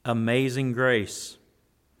Amazing Grace.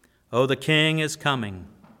 Oh, the King is coming.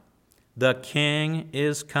 The King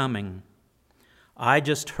is coming. I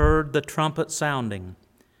just heard the trumpet sounding,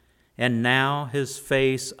 and now His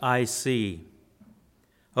face I see.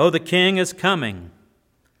 Oh, the King is coming.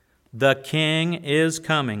 The King is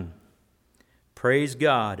coming. Praise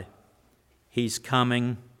God. He's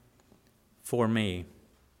coming for me.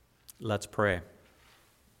 Let's pray.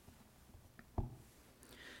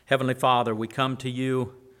 Heavenly Father, we come to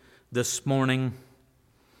You this morning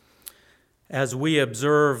as we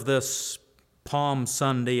observe this Palm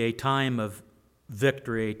Sunday, a time of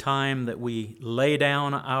victory, a time that we lay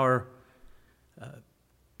down our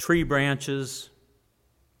tree branches,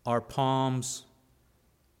 our palms,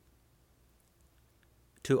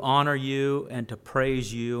 to honor You and to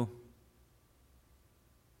praise You.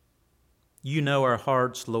 You know our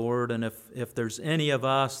hearts, Lord, and if there's any of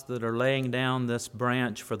us that are laying down this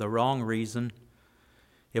branch for the wrong reason,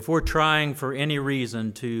 if we're trying for any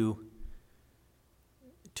reason to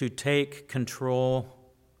take control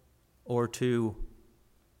or to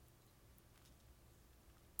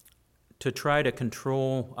try to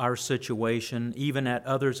control our situation, even at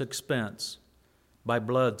others' expense, by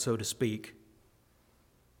blood, so to speak,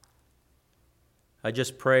 I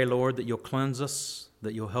just pray, Lord, that You'll cleanse us,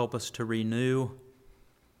 that You'll help us to renew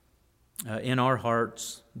in our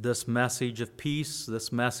hearts this message of peace,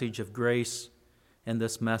 this message of grace, and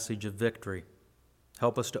this message of victory.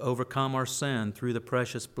 Help us to overcome our sin through the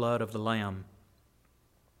precious blood of the Lamb.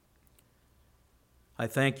 I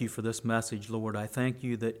thank You for this message, Lord. I thank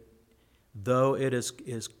You that though it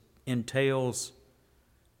entails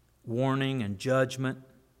warning and judgment,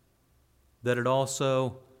 that it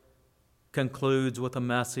also concludes with a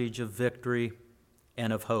message of victory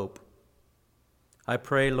and of hope. I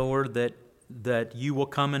pray, Lord, that you will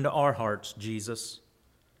come into our hearts, Jesus,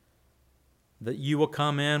 that you will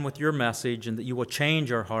come in with your message and that you will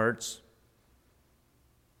change our hearts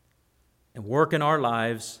and work in our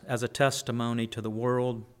lives as a testimony to the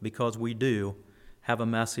world, because we do have a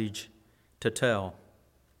message to tell.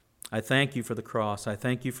 I thank you for the cross. I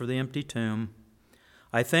thank you for the empty tomb.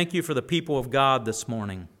 I thank you for the people of God this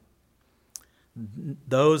morning.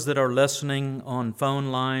 Those that are listening on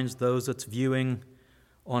phone lines, those that's viewing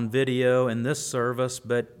on video in this service,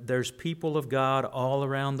 but there's people of God all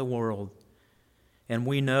around the world. And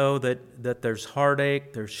we know that there's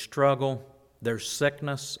heartache, there's struggle, there's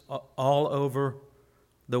sickness all over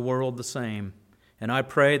the world the same. And I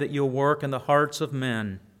pray that you'll work in the hearts of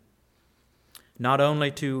men, not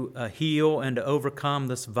only to heal and to overcome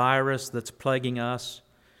this virus that's plaguing us,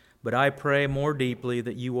 but I pray more deeply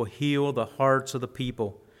that you will heal the hearts of the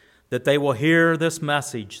people, that they will hear this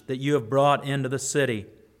message that you have brought into the city,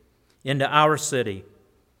 into our city,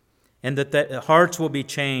 and that the hearts will be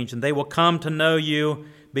changed and they will come to know you,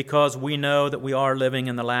 because we know that we are living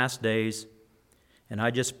in the last days. And I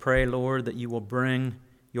just pray, Lord, that you will bring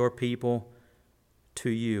your people to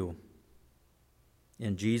you.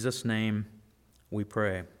 In Jesus' name we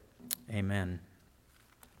pray. Amen.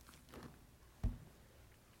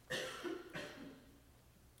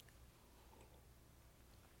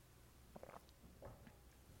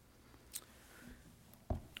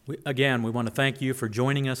 We want to thank you for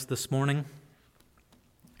joining us this morning.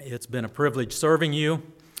 It's been a privilege serving you.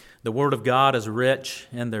 The Word of God is rich,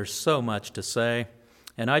 and there's so much to say.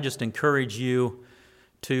 And I just encourage you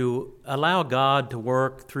to allow God to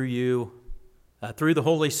work through you, through the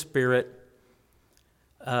Holy Spirit.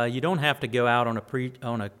 You don't have to go out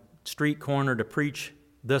on a street corner to preach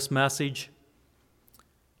this message,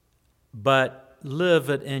 but live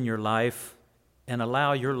it in your life and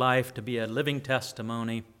allow your life to be a living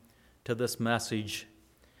testimony to this message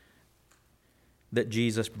that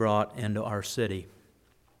Jesus brought into our city.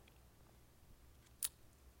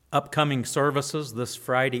 Upcoming services this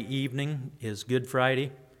Friday evening is Good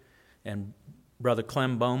Friday, and Brother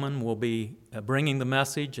Clem Bowman will be bringing the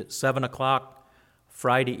message at 7 o'clock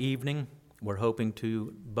Friday evening. We're hoping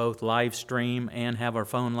to both live stream and have our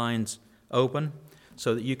phone lines open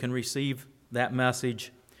so that you can receive that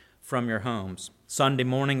message from your homes. Sunday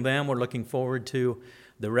morning then, we're looking forward to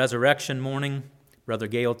the resurrection morning. Brother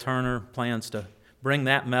Gail Turner plans to bring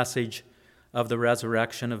that message of the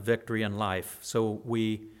resurrection, of victory and life. So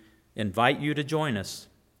we invite you to join us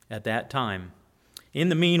at that time. In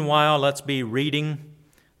the meanwhile, let's be reading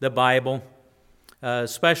the Bible,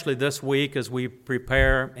 especially this week as we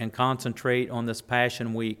prepare and concentrate on this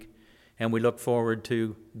Passion Week, and we look forward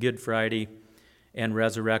to Good Friday and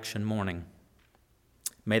Resurrection morning.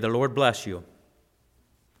 May the Lord bless you.